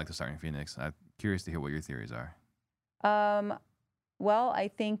they all like to start in Phoenix. I'm curious to hear what your theories are. Well, I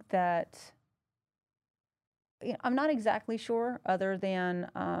think that I'm not exactly sure, other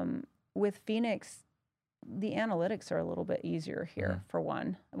than with Phoenix, the analytics are a little bit easier here. For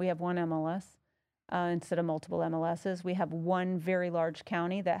one, we have one MLS instead of multiple MLSs. We have one very large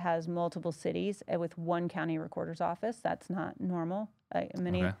county that has multiple cities with one county recorder's office. That's not normal.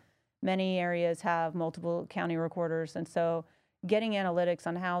 Many areas have multiple county recorders, and so getting analytics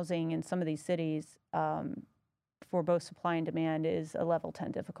on housing in some of these cities for both supply and demand is a level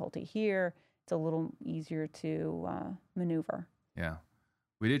 10 difficulty. Here, it's a little easier to maneuver. Yeah.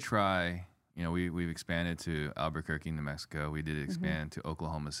 We did try, we've expanded to Albuquerque, New Mexico. We did expand to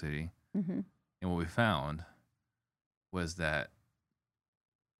Oklahoma City. And what we found was that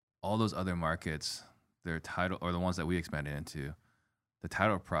all those other markets, their title, or the ones that we expanded into, the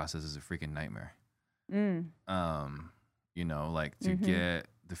title process is a freaking nightmare. To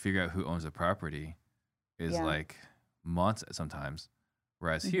figure out who owns the property is like months sometimes.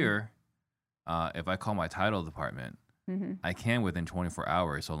 Whereas here, if I call my title department, I can within 24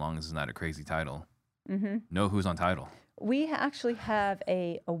 hours, so long as it's not a crazy title, know who's on title. We actually have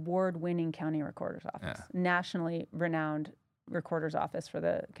a award-winning county recorder's office, nationally renowned recorder's office for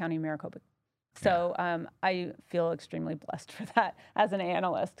the County of Maricopa. So I feel extremely blessed for that as an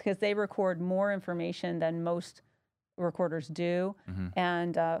analyst, because they record more information than most recorders do.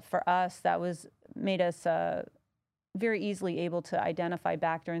 And for us, that made us very easily able to identify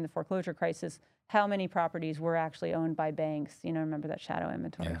back during the foreclosure crisis how many properties were actually owned by banks. Remember that shadow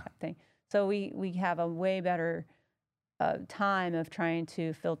inventory type thing. So we have a way better time of trying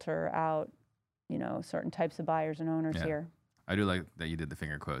to filter out, certain types of buyers and owners here. I do like that you did the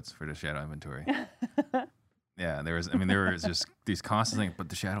finger quotes for the shadow inventory. There was just these constant things, but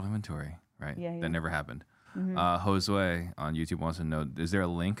the shadow inventory, right? That never happened. Josue on YouTube wants to know, is there a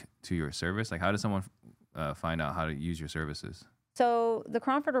link to your service? Like, how does someone find out how to use your services? So the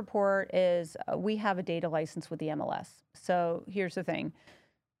Cromford Report is we have a data license with the MLS. So here's the thing: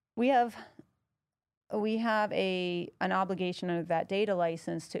 we have an obligation under that data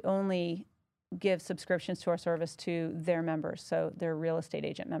license to only give subscriptions to our service to their members, so their real estate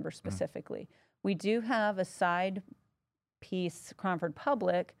agent members specifically. We do have a side piece, Cromford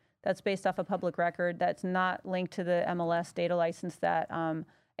Public, that's based off a public record that's not linked to the MLS data license that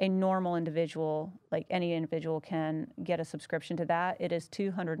a normal individual, like any individual, can get a subscription to that. It is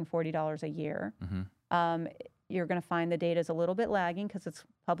 $240 a year. You're going to find the data is a little bit lagging because it's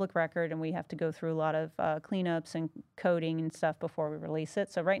public record, and we have to go through a lot of cleanups and coding and stuff before we release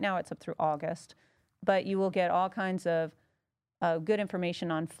it. So right now it's up through August, but you will get all kinds of good information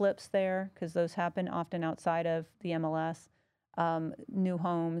on flips there, because those happen often outside of the MLS. New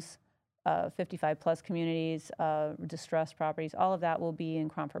homes, 55 plus communities, distressed properties, all of that will be in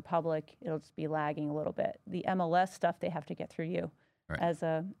Cromford Public. It'll just be lagging a little bit. The MLS stuff, they have to get through you as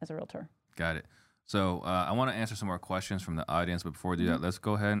a realtor. Got it. So I want to answer some more questions from the audience, but before we do that, let's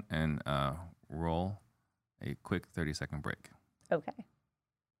go ahead and roll a quick 30-second break. Okay.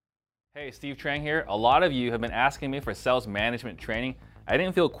 Hey, Steve Trang here. A lot of you have been asking me for sales management training. I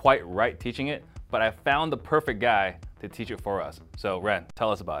didn't feel quite right teaching it, but I found the perfect guy to teach it for us. So Ren,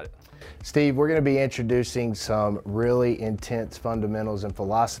 tell us about it. Steve, we're going to be introducing some really intense fundamentals and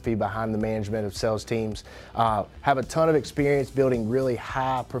philosophy behind the management of sales teams. Have a ton of experience building really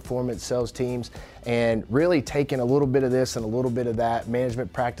high performance sales teams, and really taking a little bit of this and a little bit of that,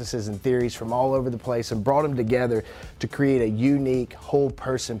 management practices and theories from all over the place, and brought them together to create a unique whole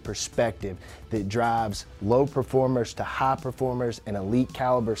person perspective that drives low performers to high performers and elite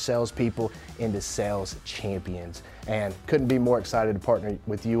caliber salespeople into sales champions. And couldn't be more excited to partner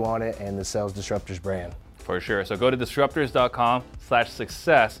with you on it and the Sales Disruptors brand. For sure. So go to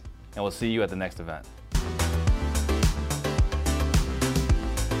disruptors.com/success, and we'll see you at the next event.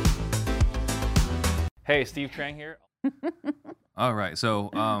 Hey, Steve Trang here. All right. So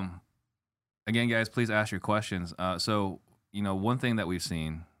again, guys, please ask your questions. So, one thing that we've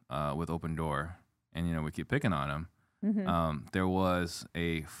seen with Opendoor, and, we keep picking on them, there was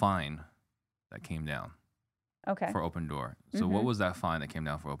a fine that came down. Okay. For Opendoor. So what was that fine that came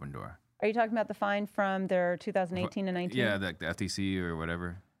down for Opendoor? Are you talking about the fine from their 2018 and 19? Yeah, the FTC or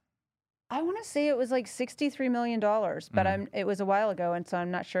whatever. I want to say it was like $63 million, but it was a while ago, and so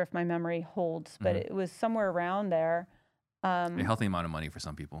I'm not sure if my memory holds, but it was somewhere around there. A healthy amount of money for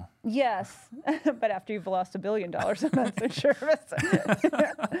some people. Yes, but after you've lost $1 billion a month insurance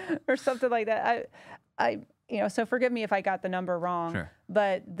or something like that, so forgive me if I got the number wrong. Sure.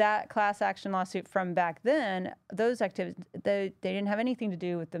 But that class action lawsuit from back then, those activities, they didn't have anything to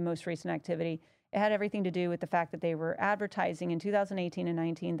do with the most recent activity. It had everything to do with the fact that they were advertising in 2018 and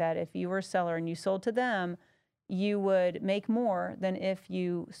 19 that if you were a seller and you sold to them, you would make more than if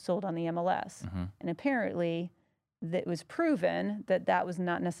you sold on the MLS. And apparently, it was proven that that was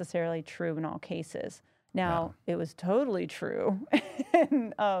not necessarily true in all cases. Now, it was totally true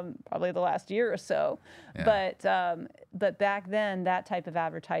in probably the last year or so. Yeah. But back then, that type of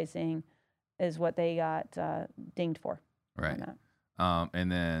advertising is what they got dinged for. Right.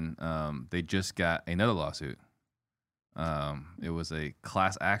 And then they just got another lawsuit. It was a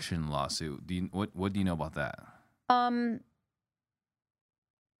class action lawsuit. What do you know about that? I'm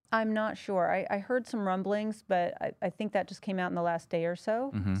not sure. I heard some rumblings, but I think that just came out in the last day or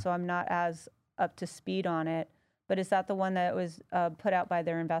so. So I'm not as up to speed on it. But is that the one that was put out by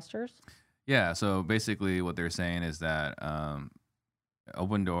their investors? Yeah. So basically what they're saying is that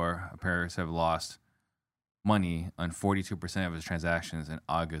Opendoor appears to have lost money on 42% of its transactions in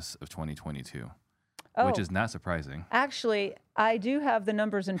August of 2022. Which is not surprising. Actually, I do have the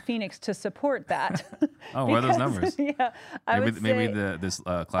numbers in Phoenix to support that. Oh, what are those numbers? Yeah, maybe this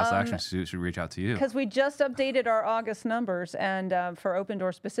class action suit should reach out to you. Because we just updated our August numbers, and for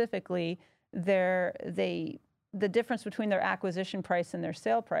Opendoor specifically, the difference between their acquisition price and their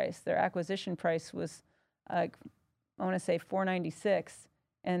sale price. Their acquisition price was, I want to say $496,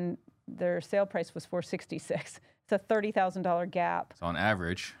 and their sale price was $466. It's a $30,000 gap. So on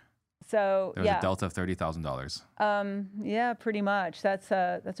average. So there was a delta of $30,000. Yeah, pretty much. That's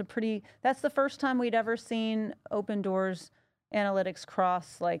the first time we'd ever seen Opendoor's analytics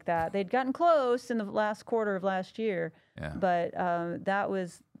cross like that. They'd gotten close in the last quarter of last year, but that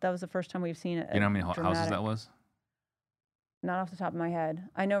was the first time we've seen it. You know how many houses that was? Not off the top of my head.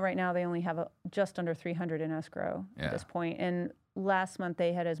 I know right now they only have just under 300 in escrow at this point, and last month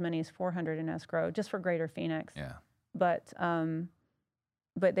they had as many as 400 in escrow just for Greater Phoenix. Yeah.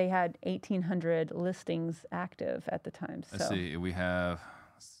 But they had 1,800 listings active at the time. Let's see. We have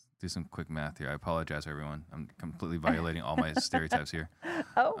do some quick math here. I apologize, everyone. I'm completely violating all my stereotypes here.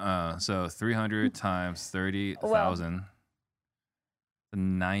 Oh. So 300 times 30,000, a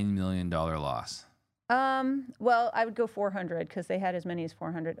 $9 million loss. Well, I would go 400 because they had as many as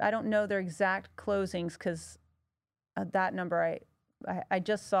 400. I don't know their exact closings because that number, I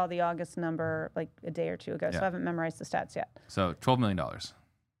just saw the August number like a day or two ago, so I haven't memorized the stats yet. So $12 million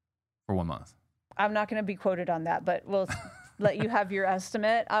for 1 month. I'm not going to be quoted on that, but we'll let you have your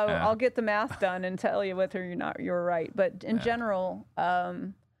estimate. I'll get the math done and tell you whether you're right. But in general,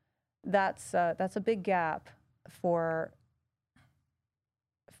 that's a big gap for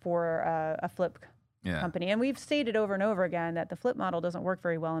a flip company. And we've stated over and over again that the flip model doesn't work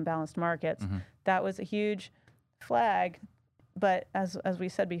very well in balanced markets. That was a huge flag. But as we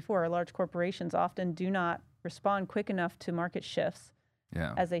said before, large corporations often do not respond quick enough to market shifts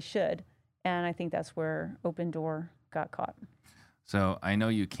as they should. And I think that's where Opendoor got caught. So I know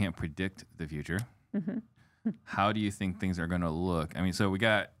you can't predict the future. How do you think things are going to look? I mean, so we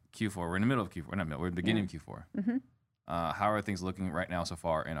got Q4. We're in the middle of Q4. Not middle. We're in the beginning of Q4. How are things looking right now so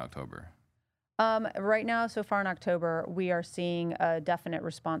far in October? Right now, so far in October, we are seeing a definite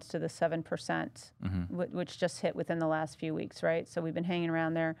response to the 7%, which just hit within the last few weeks, right? So we've been hanging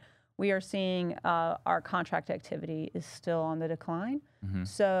around there. We are seeing our contract activity is still on the decline.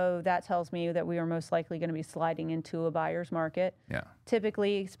 So that tells me that we are most likely going to be sliding into a buyer's market.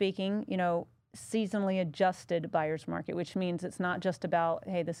 Typically speaking, seasonally adjusted buyer's market, which means it's not just about,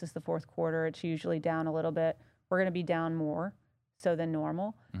 hey, this is the fourth quarter. It's usually down a little bit. We're going to be down more so than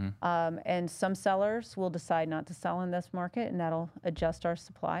normal. And some sellers will decide not to sell in this market, and that'll adjust our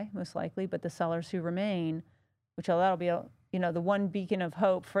supply most likely. But the sellers who remain, that'll be the one beacon of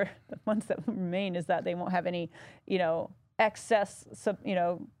hope for the ones that remain is that they won't have any, excess,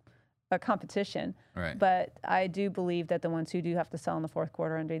 competition. Right. But I do believe that the ones who do have to sell in the fourth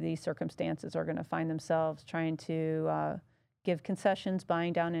quarter under these circumstances are going to find themselves trying to give concessions,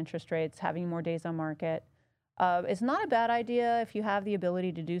 buying down interest rates, having more days on market. It's not a bad idea if you have the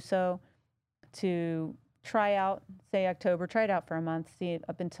ability to do so, to try out, say October, try it out for a month, see it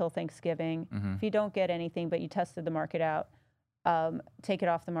up until Thanksgiving. If you don't get anything, but you tested the market out, take it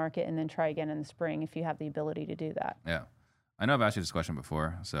off the market and then try again in the spring if you have the ability to do that. Yeah. I know I've asked you this question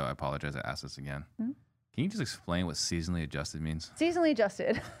before, so I apologize I asked this again. Can you just explain what seasonally adjusted means? Seasonally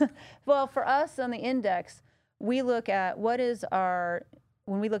adjusted. Well, for us on the index, we look at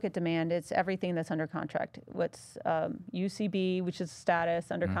when we look at demand, it's everything that's under contract. What's UCB, which is status,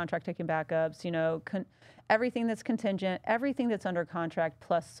 under contract taking backups, everything that's contingent, everything that's under contract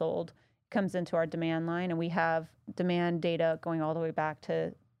plus sold comes into our demand line. And we have demand data going all the way back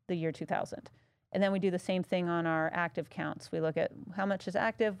to the year 2000. And then we do the same thing on our active counts. We look at how much is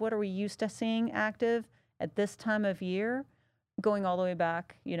active, what are we used to seeing active at this time of year, going all the way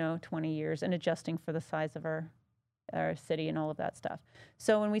back, 20 years and adjusting for the size of our city and all of that stuff.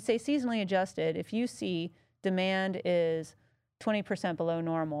 So when we say seasonally adjusted, if you see demand is 20% below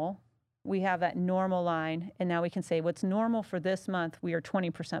normal, we have that normal line, and now we can say what's normal for this month, we are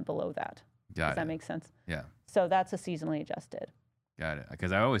 20% below that. Does that make sense? Yeah. So that's a seasonally adjusted. Got it.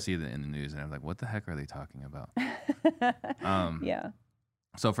 Because I always see that in the news, and I'm like, what the heck are they talking about? Yeah.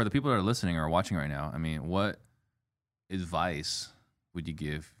 So for the people that are listening or watching right now, I mean, what advice would you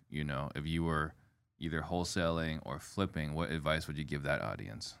give, if you were either wholesaling or flipping, what advice would you give that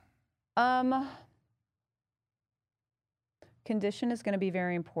audience? Condition is going to be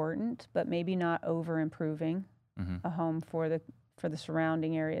very important, but maybe not over improving a home for the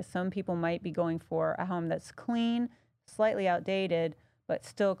surrounding area. Some people might be going for a home that's clean, slightly outdated, but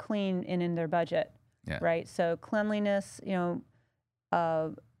still clean and in their budget, right? So cleanliness,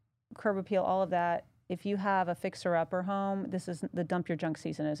 curb appeal, all of that. If you have a fixer-upper home, the dump your junk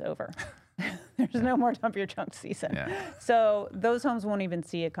season is over. There's no more dump your junk season. So those homes won't even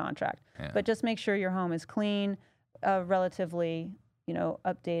see a contract. But just make sure your home is clean, relatively,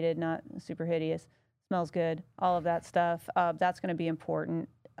 updated, not super hideous, smells good, all of that stuff. That's going to be important.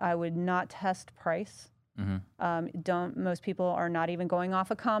 I would not test price. Most people are not even going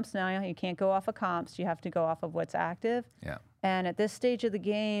off of comps now. You can't go off of comps. You have to go off of what's active. And at this stage of the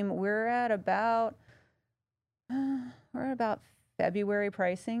game, we're at about February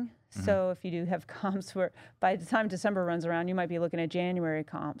pricing. So if you do have comps where by the time December runs around, you might be looking at January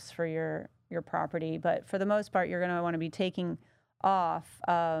comps for your property. But for the most part, you're going to want to be taking off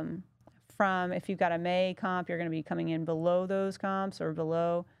from, if you've got a May comp, you're going to be coming in below those comps or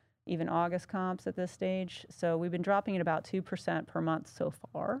below even August comps at this stage. So we've been dropping at about 2% per month so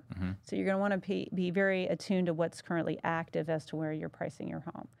far. So you're going to want to be very attuned to what's currently active as to where you're pricing your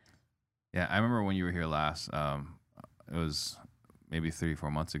home. Yeah, I remember when you were here last, it was maybe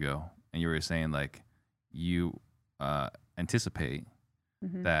 3-4 months ago, and you were saying like you anticipate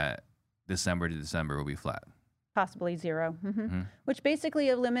that December to December will be flat. Possibly zero, which basically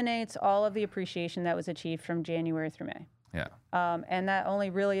eliminates all of the appreciation that was achieved from January through May. Yeah. And that only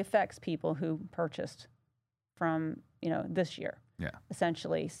really affects people who purchased from, this year. Yeah.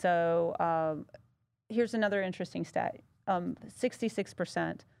 Essentially. So here's another interesting stat.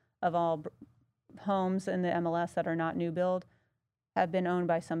 66% of all homes in the MLS that are not new build have been owned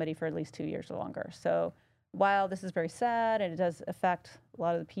by somebody for at least 2 years or longer. So while this is very sad and it does affect a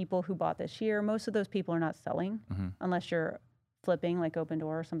lot of the people who bought this year, most of those people are not selling unless you're flipping like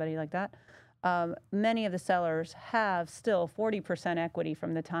Opendoor or somebody like that. Many of the sellers have still 40% equity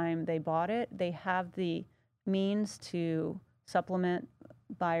from the time they bought it. They have the means to supplement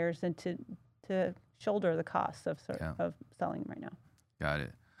buyers and to shoulder the costs of selling right now. Got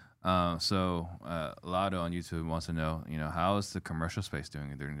it. So Lado on YouTube wants to know, how is the commercial space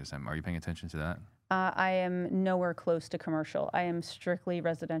doing during December? Are you paying attention to that? I am nowhere close to commercial. I am strictly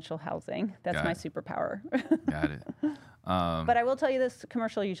residential housing. That's my superpower. Got it. But I will tell you this,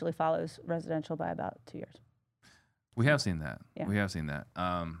 commercial usually follows residential by about 2 years. We have seen that. Yeah. We have seen that.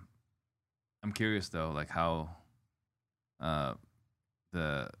 I'm curious though, like how at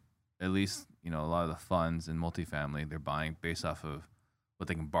least, a lot of the funds in multifamily, they're buying based off of what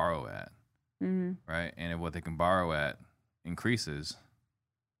they can borrow at, right? And if what they can borrow at increases,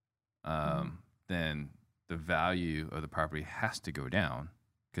 then the value of the property has to go down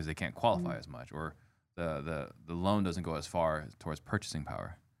because they can't qualify as much, or the loan doesn't go as far towards purchasing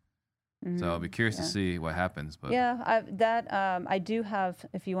power. So I'll be curious to see what happens. But I do have.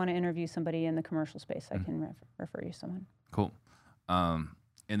 If you want to interview somebody in the commercial space, I can refer you to someone. Cool.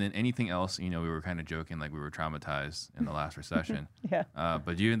 And then anything else? We were kind of joking, like we were traumatized in the last recession. Yeah.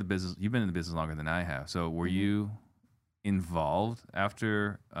 But you've been in the business longer than I have. So were you involved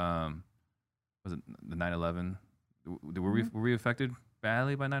after? Was it the 9/11? Were we affected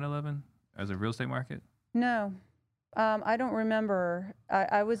badly by 9/11 as a real estate market? No, I don't remember.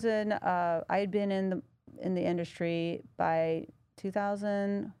 I was in. I had been in the industry by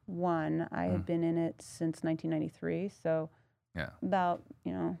 2001. I had been in it since 1993. So. Yeah. About,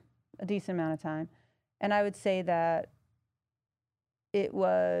 a decent amount of time. And I would say that it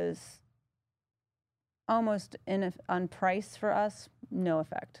was almost on price for us, no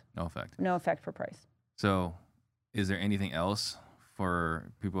effect. No effect. No effect for price. So is there anything else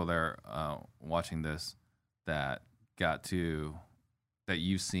for people that are watching this that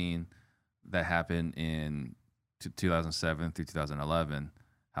you've seen that happened in 2007 through 2011,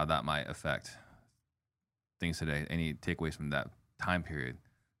 how that might affect things today? Any takeaways from that time period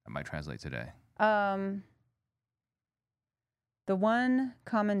that might translate today? The one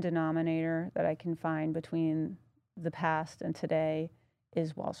common denominator that I can find between the past and today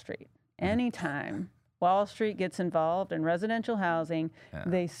is Wall Street. Anytime Wall Street gets involved in residential housing,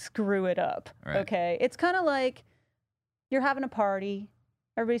 they screw it up. Right. Okay. It's kind of like you're having a party,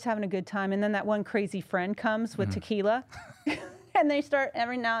 everybody's having a good time, and then that one crazy friend comes with tequila. And they start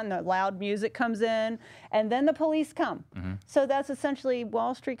every now and then, the loud music comes in, and then the police come. So that's essentially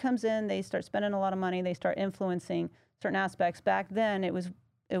Wall Street comes in. They start spending a lot of money. They start influencing certain aspects. Back then, it was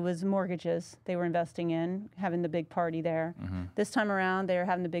mortgages they were investing in, having the big party there. This time around, they're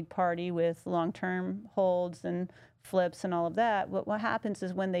having the big party with long-term holds and flips and all of that. What happens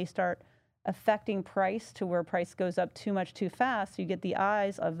is when they start affecting price to where price goes up too much too fast, you get the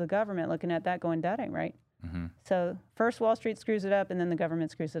eyes of the government looking at that going, that ain't right. So first Wall Street screws it up, and then the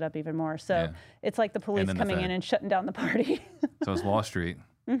government screws it up even more. So it's like the police coming in and shutting down the party. So it's Wall Street,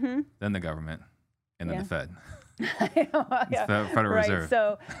 then the government, and then the Fed. Federal Reserve.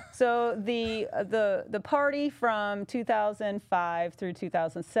 So the party from 2005 through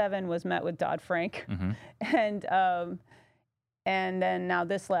 2007 was met with Dodd-Frank, and then now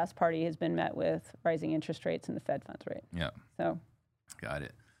this last party has been met with rising interest rates and the Fed funds rate. Yeah. So. Got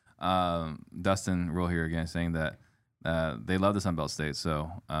it. Dustin Rule here again saying that they love the Sunbelt states, so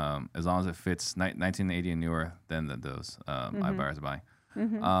as long as it fits 1980 and newer, then those iBuyers are buying.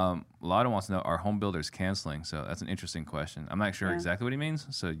 Lotto wants to know, are home builders canceling? So that's an interesting question. I'm not sure exactly what he means,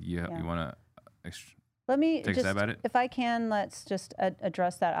 so you want to let me take a stab at it? If I can, let's just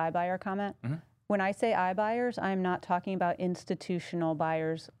address that iBuyer comment. When I say iBuyers, I'm not talking about institutional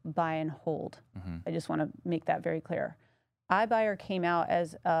buyers buy and hold. I just want to make that very clear. iBuyer came out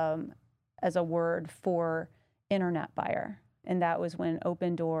as a word for internet buyer, and that was when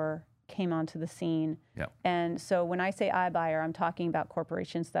Opendoor came onto the scene. And so when I say iBuyer, I'm talking about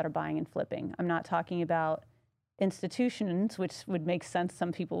corporations that are buying and flipping. I'm not talking about institutions, which would make sense.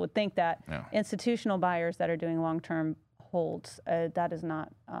 Some people would think that institutional buyers that are doing long-term holds. That is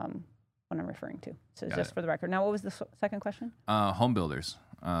not what I'm referring to. So Got just it. for the record. Now, what was the second question? Home builders.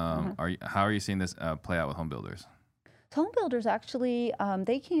 How are you seeing this play out with home builders? Home builders actually,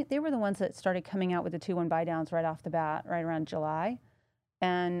 they were the ones that started coming out with the 2-1 buy downs right off the bat, right around July.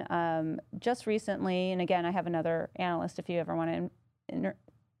 And just recently, and again, I have another analyst if you ever want to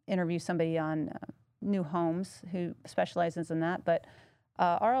interview somebody on new homes who specializes in that. But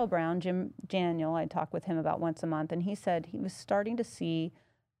R.L. Brown, Jim Daniel, I talk with him about once a month, and he said he was starting to see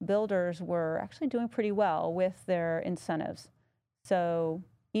builders were actually doing pretty well with their incentives. So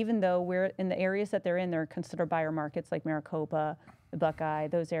even though we're in the areas that they're considered buyer markets like Maricopa, the Buckeye,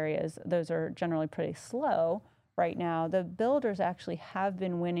 those areas, those are generally pretty slow right now. The builders actually have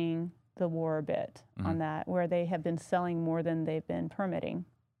been winning the war a bit on that, where they have been selling more than they've been permitting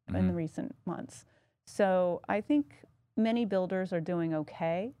in the recent months. So I think many builders are doing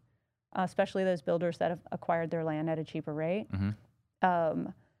okay, especially those builders that have acquired their land at a cheaper rate.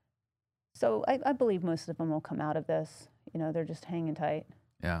 So I believe most of them will come out of this. You know, they're just hanging tight.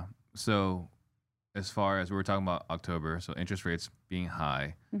 Yeah. So as far as we were talking about October, so interest rates being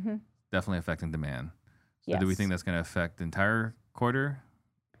high, definitely affecting demand. So do we think that's going to affect the entire quarter?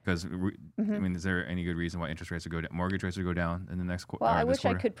 Because, I mean, is there any good reason why interest rates would go down, mortgage rates would go down in the next quarter? Well, I wish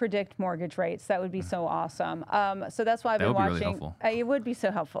I could predict mortgage rates. That would be so awesome. So that's why I've been watching. That would be really helpful. It would be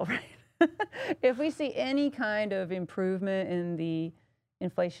so helpful, right? If we see any kind of improvement in the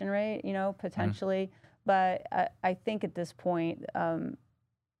inflation rate, you know, potentially. But I think at this point,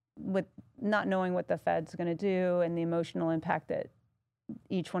 with not knowing what the Fed's going to do and the emotional impact that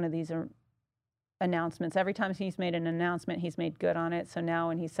each one of these announcements, every time he's made an announcement, he's made good on it. So now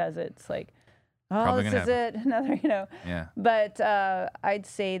when he says it, it's like, oh, Probably this gonna is it, another, you know. Yeah. But I'd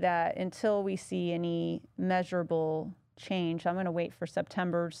say that until we see any measurable change, I'm going to wait for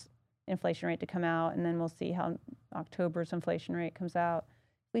September's inflation rate to come out, and then we'll see how October's inflation rate comes out.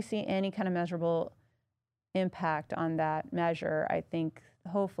 If we see any kind of measurable impact on that measure, I think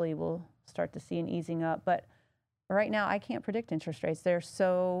hopefully we'll start to see an easing up. But right now, I can't predict interest rates. They're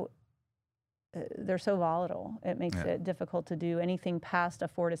so volatile. It makes it difficult to do anything past a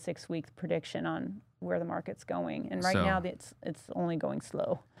 4 to 6 week prediction on where the market's going. And right now, it's only going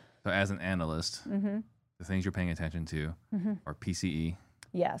slow. So as an analyst, the things you're paying attention to are PCE.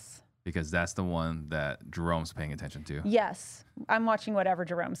 Yes. Because that's the one that Jerome's paying attention to. Yes. I'm watching whatever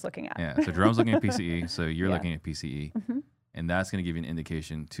Jerome's looking at. Yeah. So Jerome's looking at PCE. So you're looking at PCE. And that's going to give you an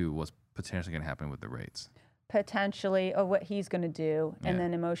indication to what's potentially going to happen with the rates. Potentially, what he's going to do, and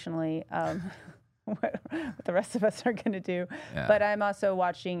then emotionally, what the rest of us are going to do. Yeah. But I'm also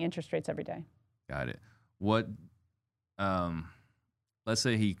watching interest rates every day. Got it. What, let's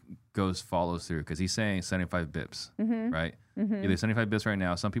say he follows through, because he's saying 75 bips, right? Either 75 bips right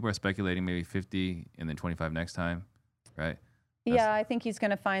now. Some people are speculating maybe 50 and then 25 next time, right? Yeah, I think he's going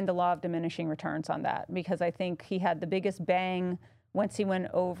to find the law of diminishing returns on that, because I think he had the biggest bang once he went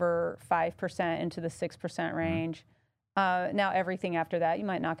over 5% into the 6% range. Now everything after that, you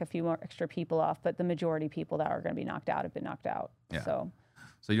might knock a few more extra people off, but the majority of people that are going to be knocked out have been knocked out. Yeah. So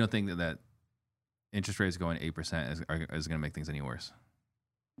you don't think that interest rates going 8% is going to make things any worse?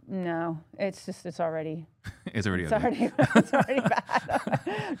 No, it's already it's already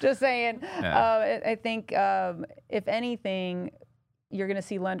bad. Just saying. Yeah. I think if anything, you're going to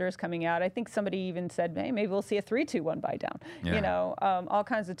see lenders coming out. I think somebody even said, hey, maybe we'll see a 3-2-1 buy down. Yeah. You know, all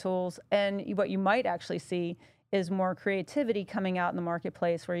kinds of tools. And what you might actually see is more creativity coming out in the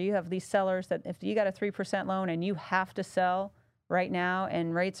marketplace, where you have these sellers that if you got a 3% loan and you have to sell right now,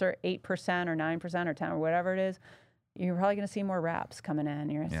 and rates are 8% or 9% or 10 or whatever it is, you're probably going to see more wraps coming in.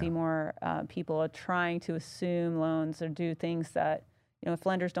 You're going to see more people trying to assume loans or do things that, you know, if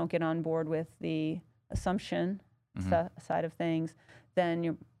lenders don't get on board with the assumption side of things, then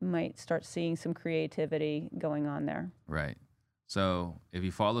you might start seeing some creativity going on there. Right. So if he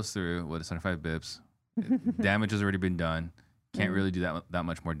follows through with 75 bips, damage has already been done. Can't really do that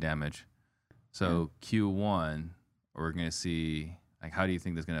much more damage. So Q1, we're going to see, like, how do you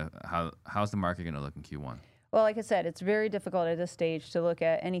think that's going to, how's the market going to look in Q1? Well, like I said, it's very difficult at this stage to look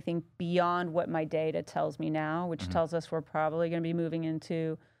at anything beyond what my data tells me now, which tells us we're probably going to be moving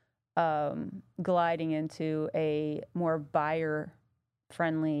into, gliding into a more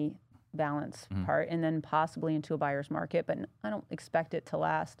buyer-friendly balance part, and then possibly into a buyer's market. But I don't expect it to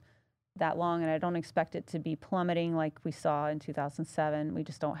last that long, and I don't expect it to be plummeting like we saw in 2007. We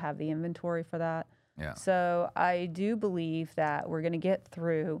just don't have the inventory for that. Yeah. So I do believe that we're going to get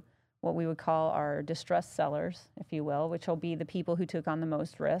through what we would call our distressed sellers, if you will, which will be the people who took on the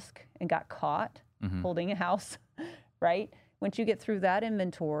most risk and got caught holding a house, right? once you get through that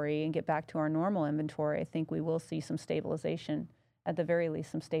inventory and get back to our normal inventory, I think we will see some stabilization, at the very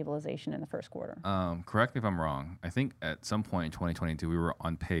least, some stabilization in the first quarter. Correct me if I'm wrong. I think at some point in 2022, we were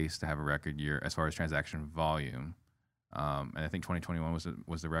on pace to have a record year as far as transaction volume. And I think 2021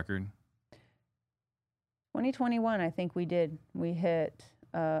 was the record. 2021, I think we did. We hit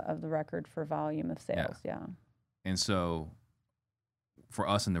of the record for volume of sales. Yeah. And so for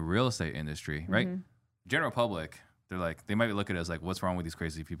us in the real estate industry, right? General public, they're like, they might look at us like, what's wrong with these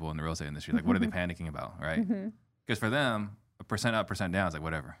crazy people in the real estate industry? Like, what are they panicking about, right? Because for them, a percent up, percent down is like,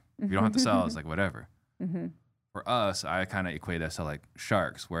 whatever. If you don't have to sell, it's like, whatever. For us, I kind of equate that to like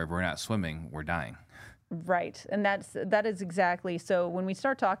sharks, where if we're not swimming, we're dying. Right. And that is exactly. So when we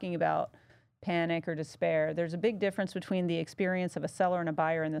start talking about panic or despair, there's a big difference between the experience of a seller and a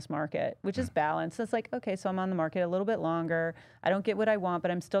buyer in this market, which is balance. It's like, okay, so I'm on the market a little bit longer. I don't get what I want,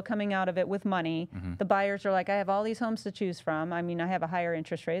 but I'm still coming out of it with money. The buyers are like, I have all these homes to choose from. I mean, I have a higher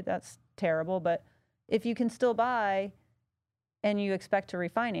interest rate. That's terrible. But if you can still buy and you expect to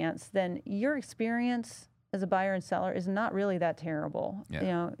refinance, then your experience as a buyer and seller is not really that terrible. You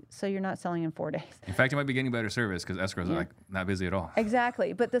know, so you're not selling in 4 days. In fact, you might be getting better service because escrows are like not busy at all.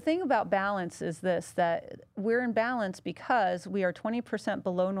 Exactly. But the thing about balance is this, that we're in balance because we are 20%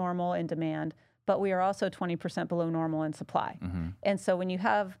 below normal in demand, but we are also 20% below normal in supply. And so when you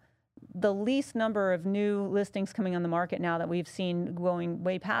have the least number of new listings coming on the market now that we've seen going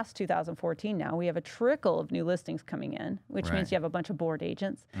way past 2014 now, we have a trickle of new listings coming in, which means you have a bunch of board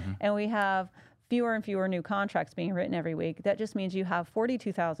agents. And we have fewer and fewer new contracts being written every week. That just means you have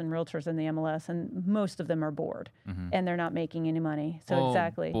 42,000 realtors in the MLS, and most of them are bored, and they're not making any money. So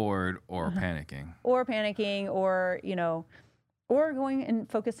exactly. Bored or panicking. Or panicking, or, you know, or going and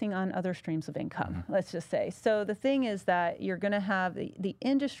focusing on other streams of income, let's just say. So the thing is that you're going to have the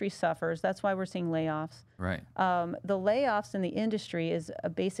industry suffers. That's why we're seeing layoffs. Right. The layoffs in the industry is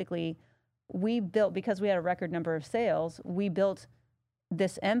basically, we built, because we had a record number of sales, we built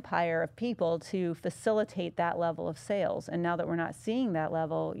this empire of people to facilitate that level of sales. And now that we're not seeing that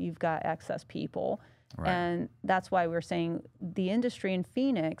level, you've got excess people. And that's why we're saying the industry in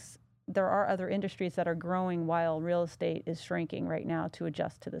Phoenix, there are other industries that are growing while real estate is shrinking right now to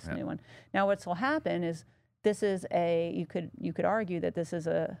adjust to this new one. Now, what's will happen is this is you could argue that this is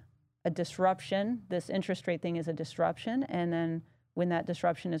a disruption. This interest rate thing is a disruption. And then when that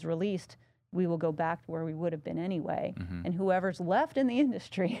disruption is released, we will go back to where we would have been anyway. And whoever's left in the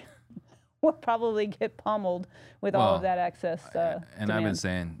industry will probably get pummeled with all of that excess and demand. I've been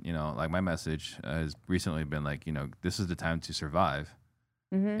saying, you know, like my message has recently been like, you know, this is the time to survive.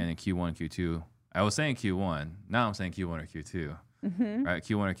 And in Q1, Q2, I was saying Q1, now I'm saying Q1 or Q2. Right?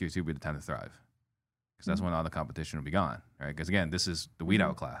 Q1 or Q2 will be the time to thrive. Because that's when all the competition will be gone. Right? Because again, this is the weed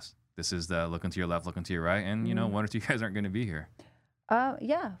out class. This is the looking to your left, looking to your right. And, you know, one or two guys aren't going to be here.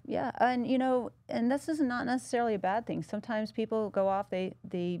 Yeah. And, you know, and this is not necessarily a bad thing. Sometimes people go off,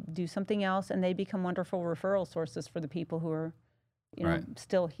 they do something else, and they become wonderful referral sources for the people who are, you know,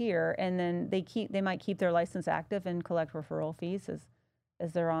 still here. And then they might keep their license active and collect referral fees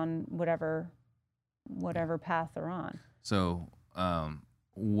as they're on whatever path they're on. So,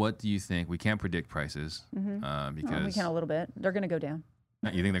 what do you think? We can't predict prices because we can a little bit. They're going to go down.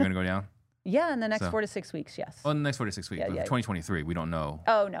 You think they're going to go down? Yeah, in the next 4 to 6 weeks, yes. Oh, in the next 4 to 6 weeks. But 2023, we don't know.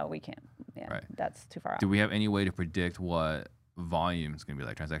 Oh, no, we can't. Yeah, that's too far out. Do we have any way to predict what volume is going to be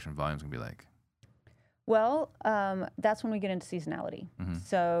like, transaction volume is going to be like? Well, that's when we get into seasonality.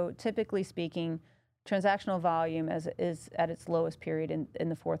 So typically speaking, transactional volume is at its lowest period in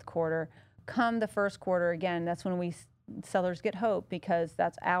the fourth quarter. Come the first quarter, again, that's when sellers get hope, because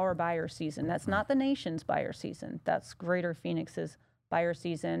that's our buyer season. That's not the nation's buyer season. That's Greater Phoenix's buyer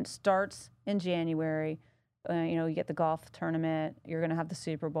season. Starts in January. You know, you get the golf tournament. You're going to have the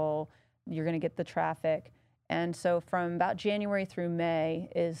Super Bowl. You're going to get the traffic. And so from about January through May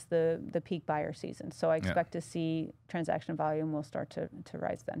is the peak buyer season. So I expect to see transaction volume will start to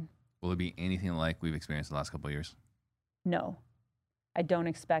rise then. Will it be anything like we've experienced the last couple of years? No. I don't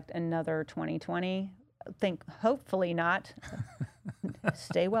expect another 2020. Hopefully not.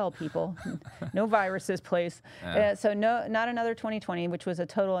 Stay well, people. No viruses, please. So no, not another 2020, which was a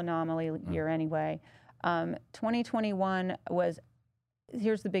total anomaly year anyway. 2021 was,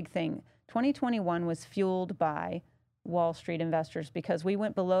 here's the big thing. 2021 was fueled by Wall Street investors because we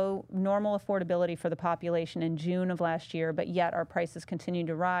went below normal affordability for the population in June of last year, but yet our prices continued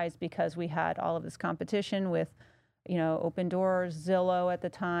to rise because we had all of this competition with, you know, Open Doors, Zillow at the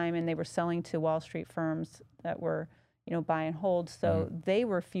time, and they were selling to Wall Street firms that were, you know, buy and hold. So they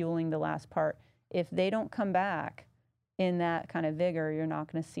were fueling the last part. If they don't come back in that kind of vigor, you're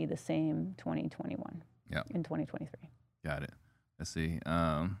not going to see the same 2021 in 2023. Got it. Let's see.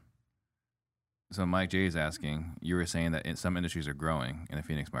 So Mike J is asking, you were saying that some industries are growing in the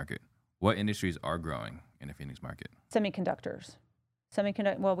Phoenix market. What industries are growing in the Phoenix market? Semiconductors.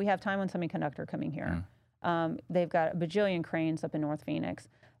 Well, we have Taiwan Semiconductor coming here. They've got a bajillion cranes up in North Phoenix.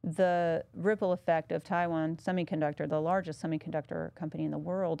 The ripple effect of Taiwan Semiconductor, the largest semiconductor company in the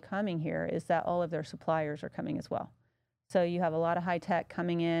world, coming here is that all of their suppliers are coming as well. So you have a lot of high tech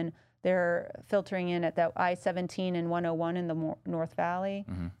coming in. They're filtering in at that I-17 and 101 in the North Valley.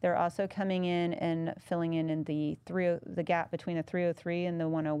 They're also coming in and filling in the gap between the 303 and the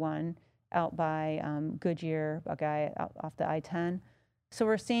 101 out by Goodyear, Buckeye, off the I-10. So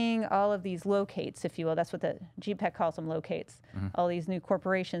we're seeing all of these locates, if you will. That's what the GPEC calls them, locates. All these new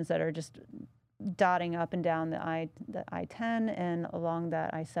corporations that are just dotting up and down the I-10 and along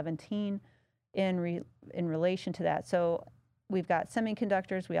that I-17 in relation to that. So we've got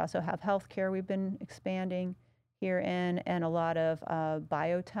semiconductors. We also have healthcare we've been expanding here in, and a lot of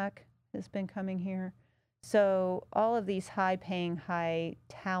biotech has been coming here. So all of these high-paying,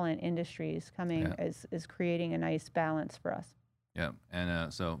 high-talent industries coming is creating a nice balance for us. Yeah,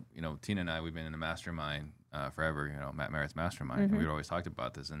 and so, Tina and I, we've been in a mastermind forever, Matt Merritt's mastermind, and we'd always talked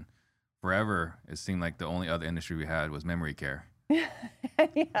about this, and forever, it seemed like the only other industry we had was memory care. Yeah,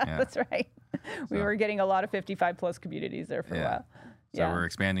 that's right. We were getting a lot of 55-plus communities there for a while. So we're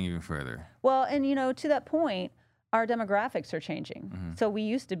expanding even further. Well, and, to that point, our demographics are changing. So we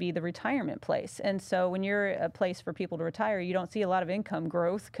used to be the retirement place. And so when you're a place for people to retire, you don't see a lot of income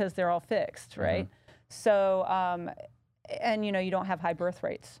growth because they're all fixed, right? So, and, you don't have high birth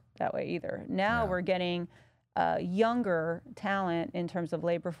rates that way either. Now we're getting younger talent in terms of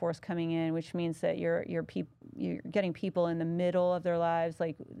labor force coming in, which means that you're getting people in the middle of their lives,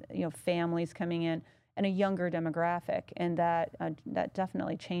 like families coming in, and a younger demographic, and that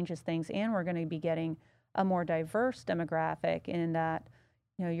definitely changes things. And we're going to be getting a more diverse demographic in that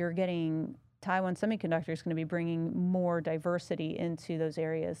you're getting Taiwan Semiconductor is going to be bringing more diversity into those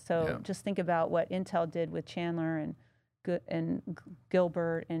areas. So just think about what Intel did with Chandler and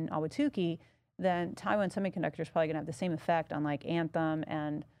Gilbert and Ahwatukee. Then Taiwan Semiconductor is probably going to have the same effect on like Anthem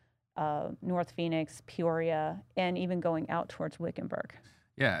and North Phoenix, Peoria, and even going out towards Wickenburg.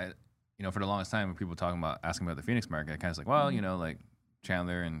 Yeah, for the longest time, when people asking about the Phoenix market, I kind of like, well, like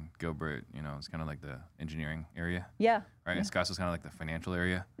Chandler and Gilbert, it's kind of like the engineering area. Yeah. Right, and Scottsdale's kind of like the financial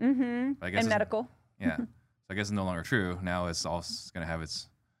area. And medical. Yeah. So I guess it's no longer true. Now it's all going to have its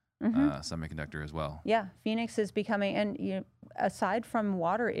semiconductor as well. Yeah, Phoenix is becoming, and aside from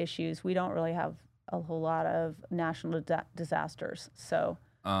water issues, we don't really have a whole lot of national disasters. So,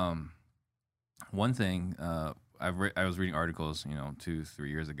 one thing I was reading articles, 2-3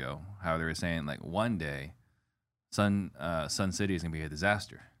 years ago, how they were saying like one day, Sun City is gonna be a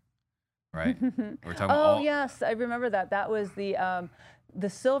disaster, right? We're talking yes, I remember that. That was the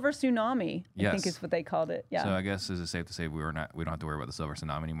silver tsunami, I think is what they called it. Yeah. So I guess is it safe to say we don't have to worry about the silver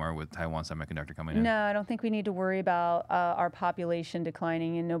tsunami anymore with Taiwan Semiconductor coming in? No, I don't think we need to worry about our population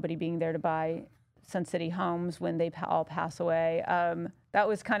declining and nobody being there to buy Sun City homes when they all pass away. That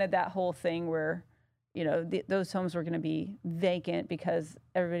was kind of that whole thing where, those homes were going to be vacant because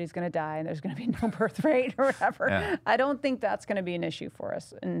everybody's going to die and there's going to be no birth rate or whatever. Yeah. I don't think that's going to be an issue for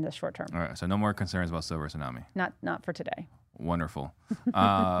us in the short term. All right, so no more concerns about silver tsunami. Not for today. Wonderful.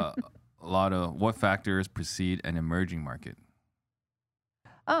 What factors precede an emerging market?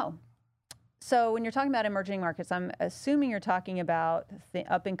 So when you're talking about emerging markets, I'm assuming you're talking about the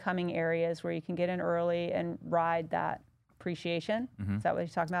up-and-coming areas where you can get in early and ride that appreciation. Is that what you're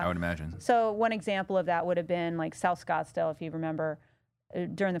talking about? I would imagine. So one example of that would have been like South Scottsdale, if you remember,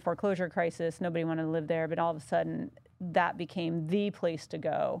 during the foreclosure crisis, nobody wanted to live there, but all of a sudden that became the place to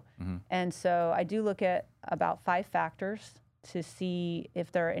go. And so I do look at about 5 factors to see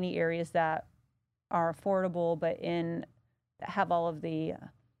if there are any areas that are affordable, but have all of the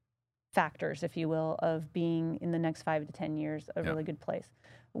factors, if you will, of being in the next 5 to 10 years a really good place.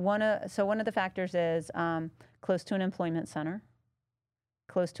 One of the factors is close to an employment center,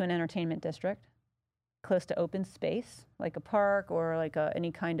 close to an entertainment district, close to open space, like a park or like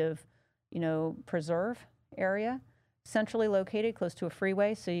any kind of, preserve area, centrally located, close to a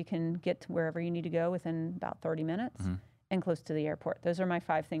freeway, so you can get to wherever you need to go within about 30 minutes, and close to the airport. Those are my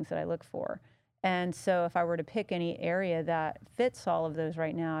 5 things that I look for. And so if I were to pick any area that fits all of those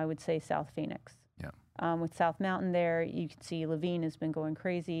right now, I would say South Phoenix. With South Mountain there, you can see Levine has been going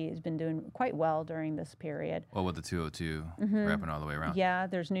crazy. Has been doing quite well during this period. Well, with the 202 wrapping all the way around. Yeah,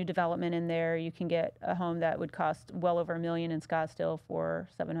 there's new development in there. You can get a home that would cost well over $1 million in Scottsdale for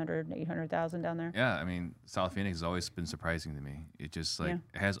 $700,000, $800,000 down there. Yeah, I mean, South Phoenix has always been surprising to me. It just it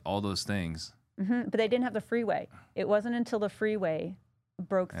has all those things, But they didn't have the freeway. It wasn't until the freeway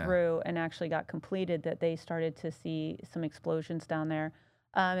broke through and actually got completed that they started to see some explosions down there.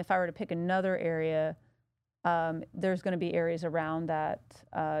 If I were to pick another area, there's going to be areas around that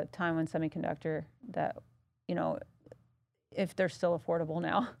Taiwan Semiconductor that, you know, if they're still affordable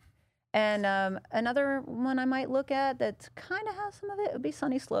now. And another one I might look at that kind of has some of it would be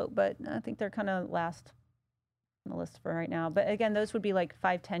Sunny Slope, but I think they're kind of last on the list for right now. But again, those would be like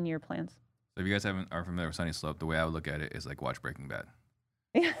 5-10 year plans. So if you guys are familiar with Sunny Slope, the way I would look at it is like watch Breaking Bad.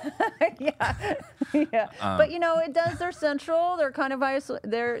 yeah. But you know, it does. They're central. They're kind of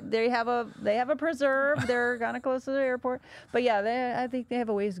they have a preserve. They're kind of close to the airport. But yeah, I think they have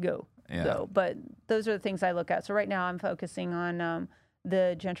a ways to go. Yeah. So, but those are the things I look at. So right now, I'm focusing on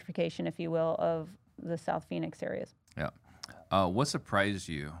the gentrification, if you will, of the South Phoenix areas. Yeah. What surprised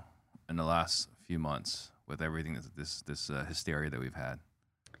you in the last few months with everything this hysteria that we've had?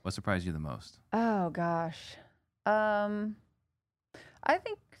 What surprised you the most? Oh gosh. I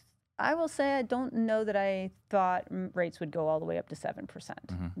think I will say I don't know that I thought rates would go all the way up to 7%.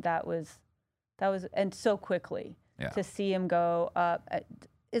 That was and so quickly to see them go up.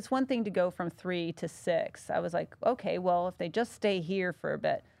 It's one thing to go from 3 to 6. I was like, okay, well, if they just stay here for a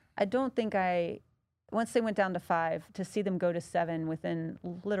bit, I don't think once they went down to 5, to see them go to 7 within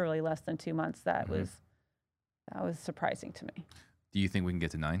literally less than 2 months, that was surprising to me. Do you think we can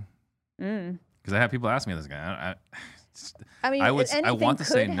get to 9? Because I have people ask me this guy. I mean, I want to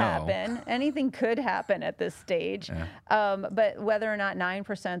say happen. no. Anything could happen at this stage. Yeah. But whether or not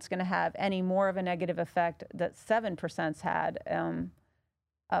 9% is going to have any more of a negative effect that 7%'s had,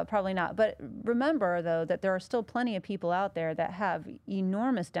 probably not. But remember, though, that there are still plenty of people out there that have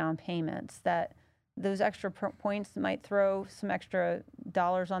enormous down payments, that those extra points might throw some extra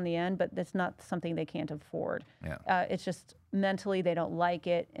dollars on the end, but that's not something they can't afford. Yeah. It's just mentally they don't like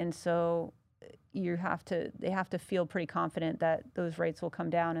it, and so they have to feel pretty confident that those rates will come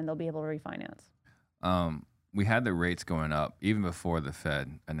down and they'll be able to refinance. We had the rates going up even before the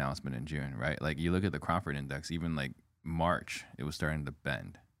Fed announcement in June, right? Like you look at the Cromford Index, even like March, it was starting to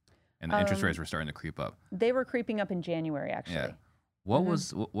bend, and the interest rates were starting to creep up. They were creeping up in January, actually. Yeah.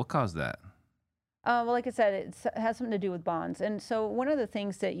 What caused that? Well, like I said, it has something to do with bonds. And so one of the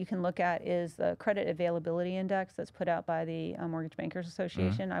things that you can look at is the Credit Availability Index that's put out by the Mortgage Bankers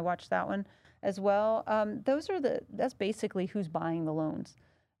Association. I watched that one as well. That's basically who's buying the loans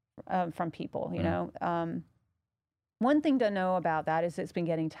from people, you know. One thing to know about that is it's been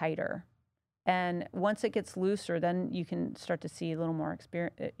getting tighter. And once it gets looser, then you can start to see a little more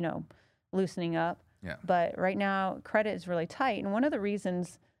loosening up. Yeah. But right now, credit is really tight. And one of the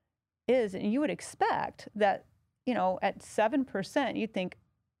reasons is, and you would expect that, you know, at 7%, you'd think,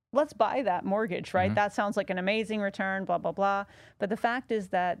 let's buy that mortgage, right? That sounds like an amazing return, blah, blah, blah. But the fact is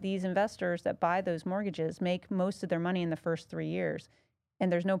that these investors that buy those mortgages make most of their money in the first 3 years.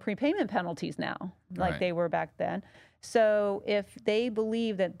 And there's no prepayment penalties now like they were back then. So if they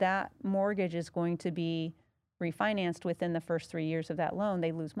believe that that mortgage is going to be refinanced within the first 3 years of that loan,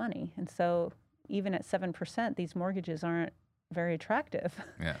 they lose money. And so even at 7%, these mortgages aren't very attractive.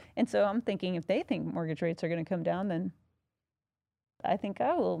 Yeah. And so I'm thinking if they think mortgage rates are going to come down, then I think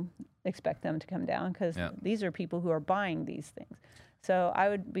I will expect them to come down, because these are people who are buying these things. So I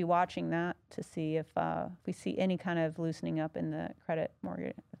would be watching that to see if we see any kind of loosening up in the credit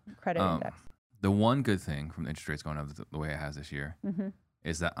index. The one good thing from the interest rates going up the way it has this year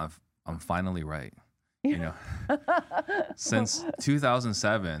is that I'm finally right. You know, since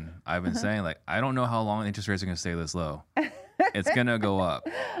 2007, I've been saying, like, I don't know how long interest rates are going to stay this low. It's going to go up.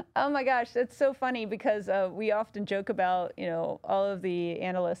 Oh my gosh, that's so funny, because we often joke about, you know, all of the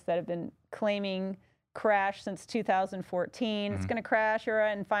analysts that have been claiming crash since 2014. It's going to crash,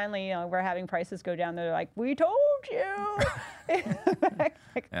 and finally, you know, we're having prices go down. They're like, we told you.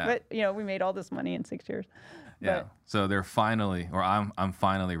 But, you know, we made all this money in 6 years. Yeah. So they're finally, or I'm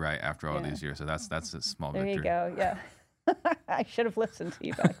finally right after all these years. So that's a small victory. There you go. Yeah. I should have listened to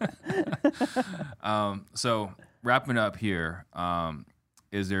you back then. So wrapping up here,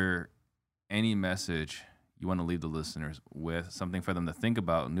 is there any message you want to leave the listeners with, something for them to think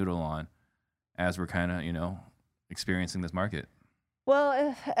about, noodle on, as we're kind of, you know, experiencing this market?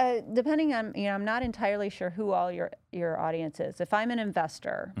 Well, depending on, you know, I'm not entirely sure who all your audience is. If I'm an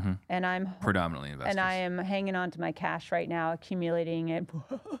investor and I'm predominantly investors, and I am hanging on to my cash right now, accumulating it,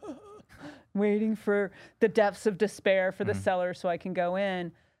 waiting for the depths of despair for the seller so I can go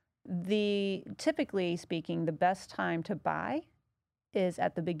in. Typically speaking, the best time to buy is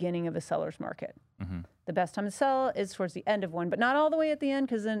at the beginning of a seller's market. The best time to sell is towards the end of one, but not all the way at the end,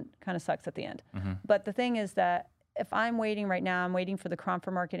 because then it kind of sucks at the end. But the thing is that if I'm waiting right now, I'm waiting for the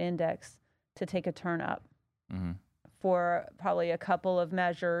Cromford Market Index to take a turn up Mm-hmm. for probably a couple of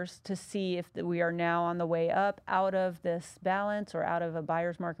measures to see if we are now on the way up out of this balance or out of a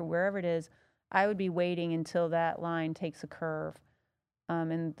buyer's market, wherever it is. I would be waiting until that line takes a curve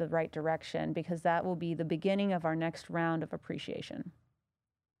in the right direction, because that will be the beginning of our next round of appreciation.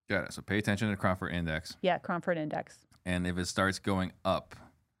 Got it. So pay attention to the Cromford Index. Yeah, Cromford Index. And if it starts going up,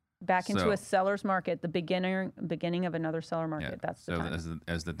 Back into a seller's market, the beginning of another seller market. That's the time. So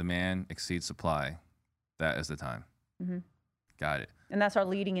as the demand exceeds supply, that is the time. Mm-hmm. Got it. And that's our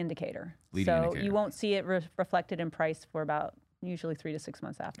leading indicator. So you won't see it reflected in price for about usually 3 to 6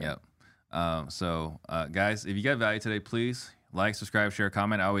 months after. Yep. So guys, if you got value today, please like, subscribe, share,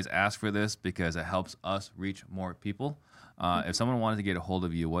 comment. I always ask for this because it helps us reach more people. If someone wanted to get a hold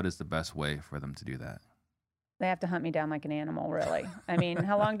of you, what is the best way for them to do that? They have to hunt me down like an animal, really. I mean,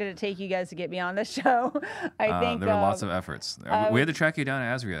 how long did it take you guys to get me on this show? I think there were lots of efforts. We had to track you down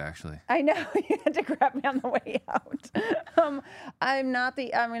at Asriel, actually. I know. You had to grab me on the way out. I'm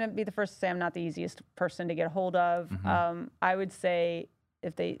going to be the first to say I'm not the easiest person to get a hold of. Mm-hmm. I would say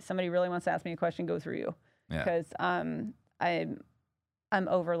if somebody really wants to ask me a question, go through you. Because I'm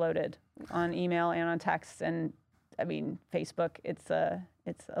overloaded on email and on text, and I mean Facebook. It's a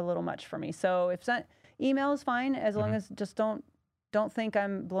little much for me. So if email is fine, as long as just don't think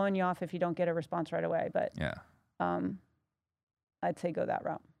I'm blowing you off if you don't get a response right away. But I'd say go that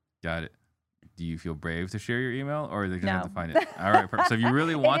route. Got it. Do you feel brave to share your email, or are they gonna have to find it? All right. So if you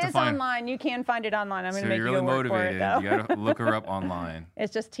really want to find it, online. You can find it online. I'm going to make you really go work motivated. for it, though. You got to look her up online.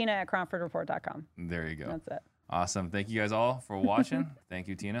 It's just Tina@CromfordReport.com. There you go. That's it. Awesome. Thank you guys all for watching. Thank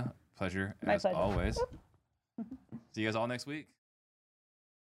you, Tina. Pleasure My as pleasure. always. See you guys all next week.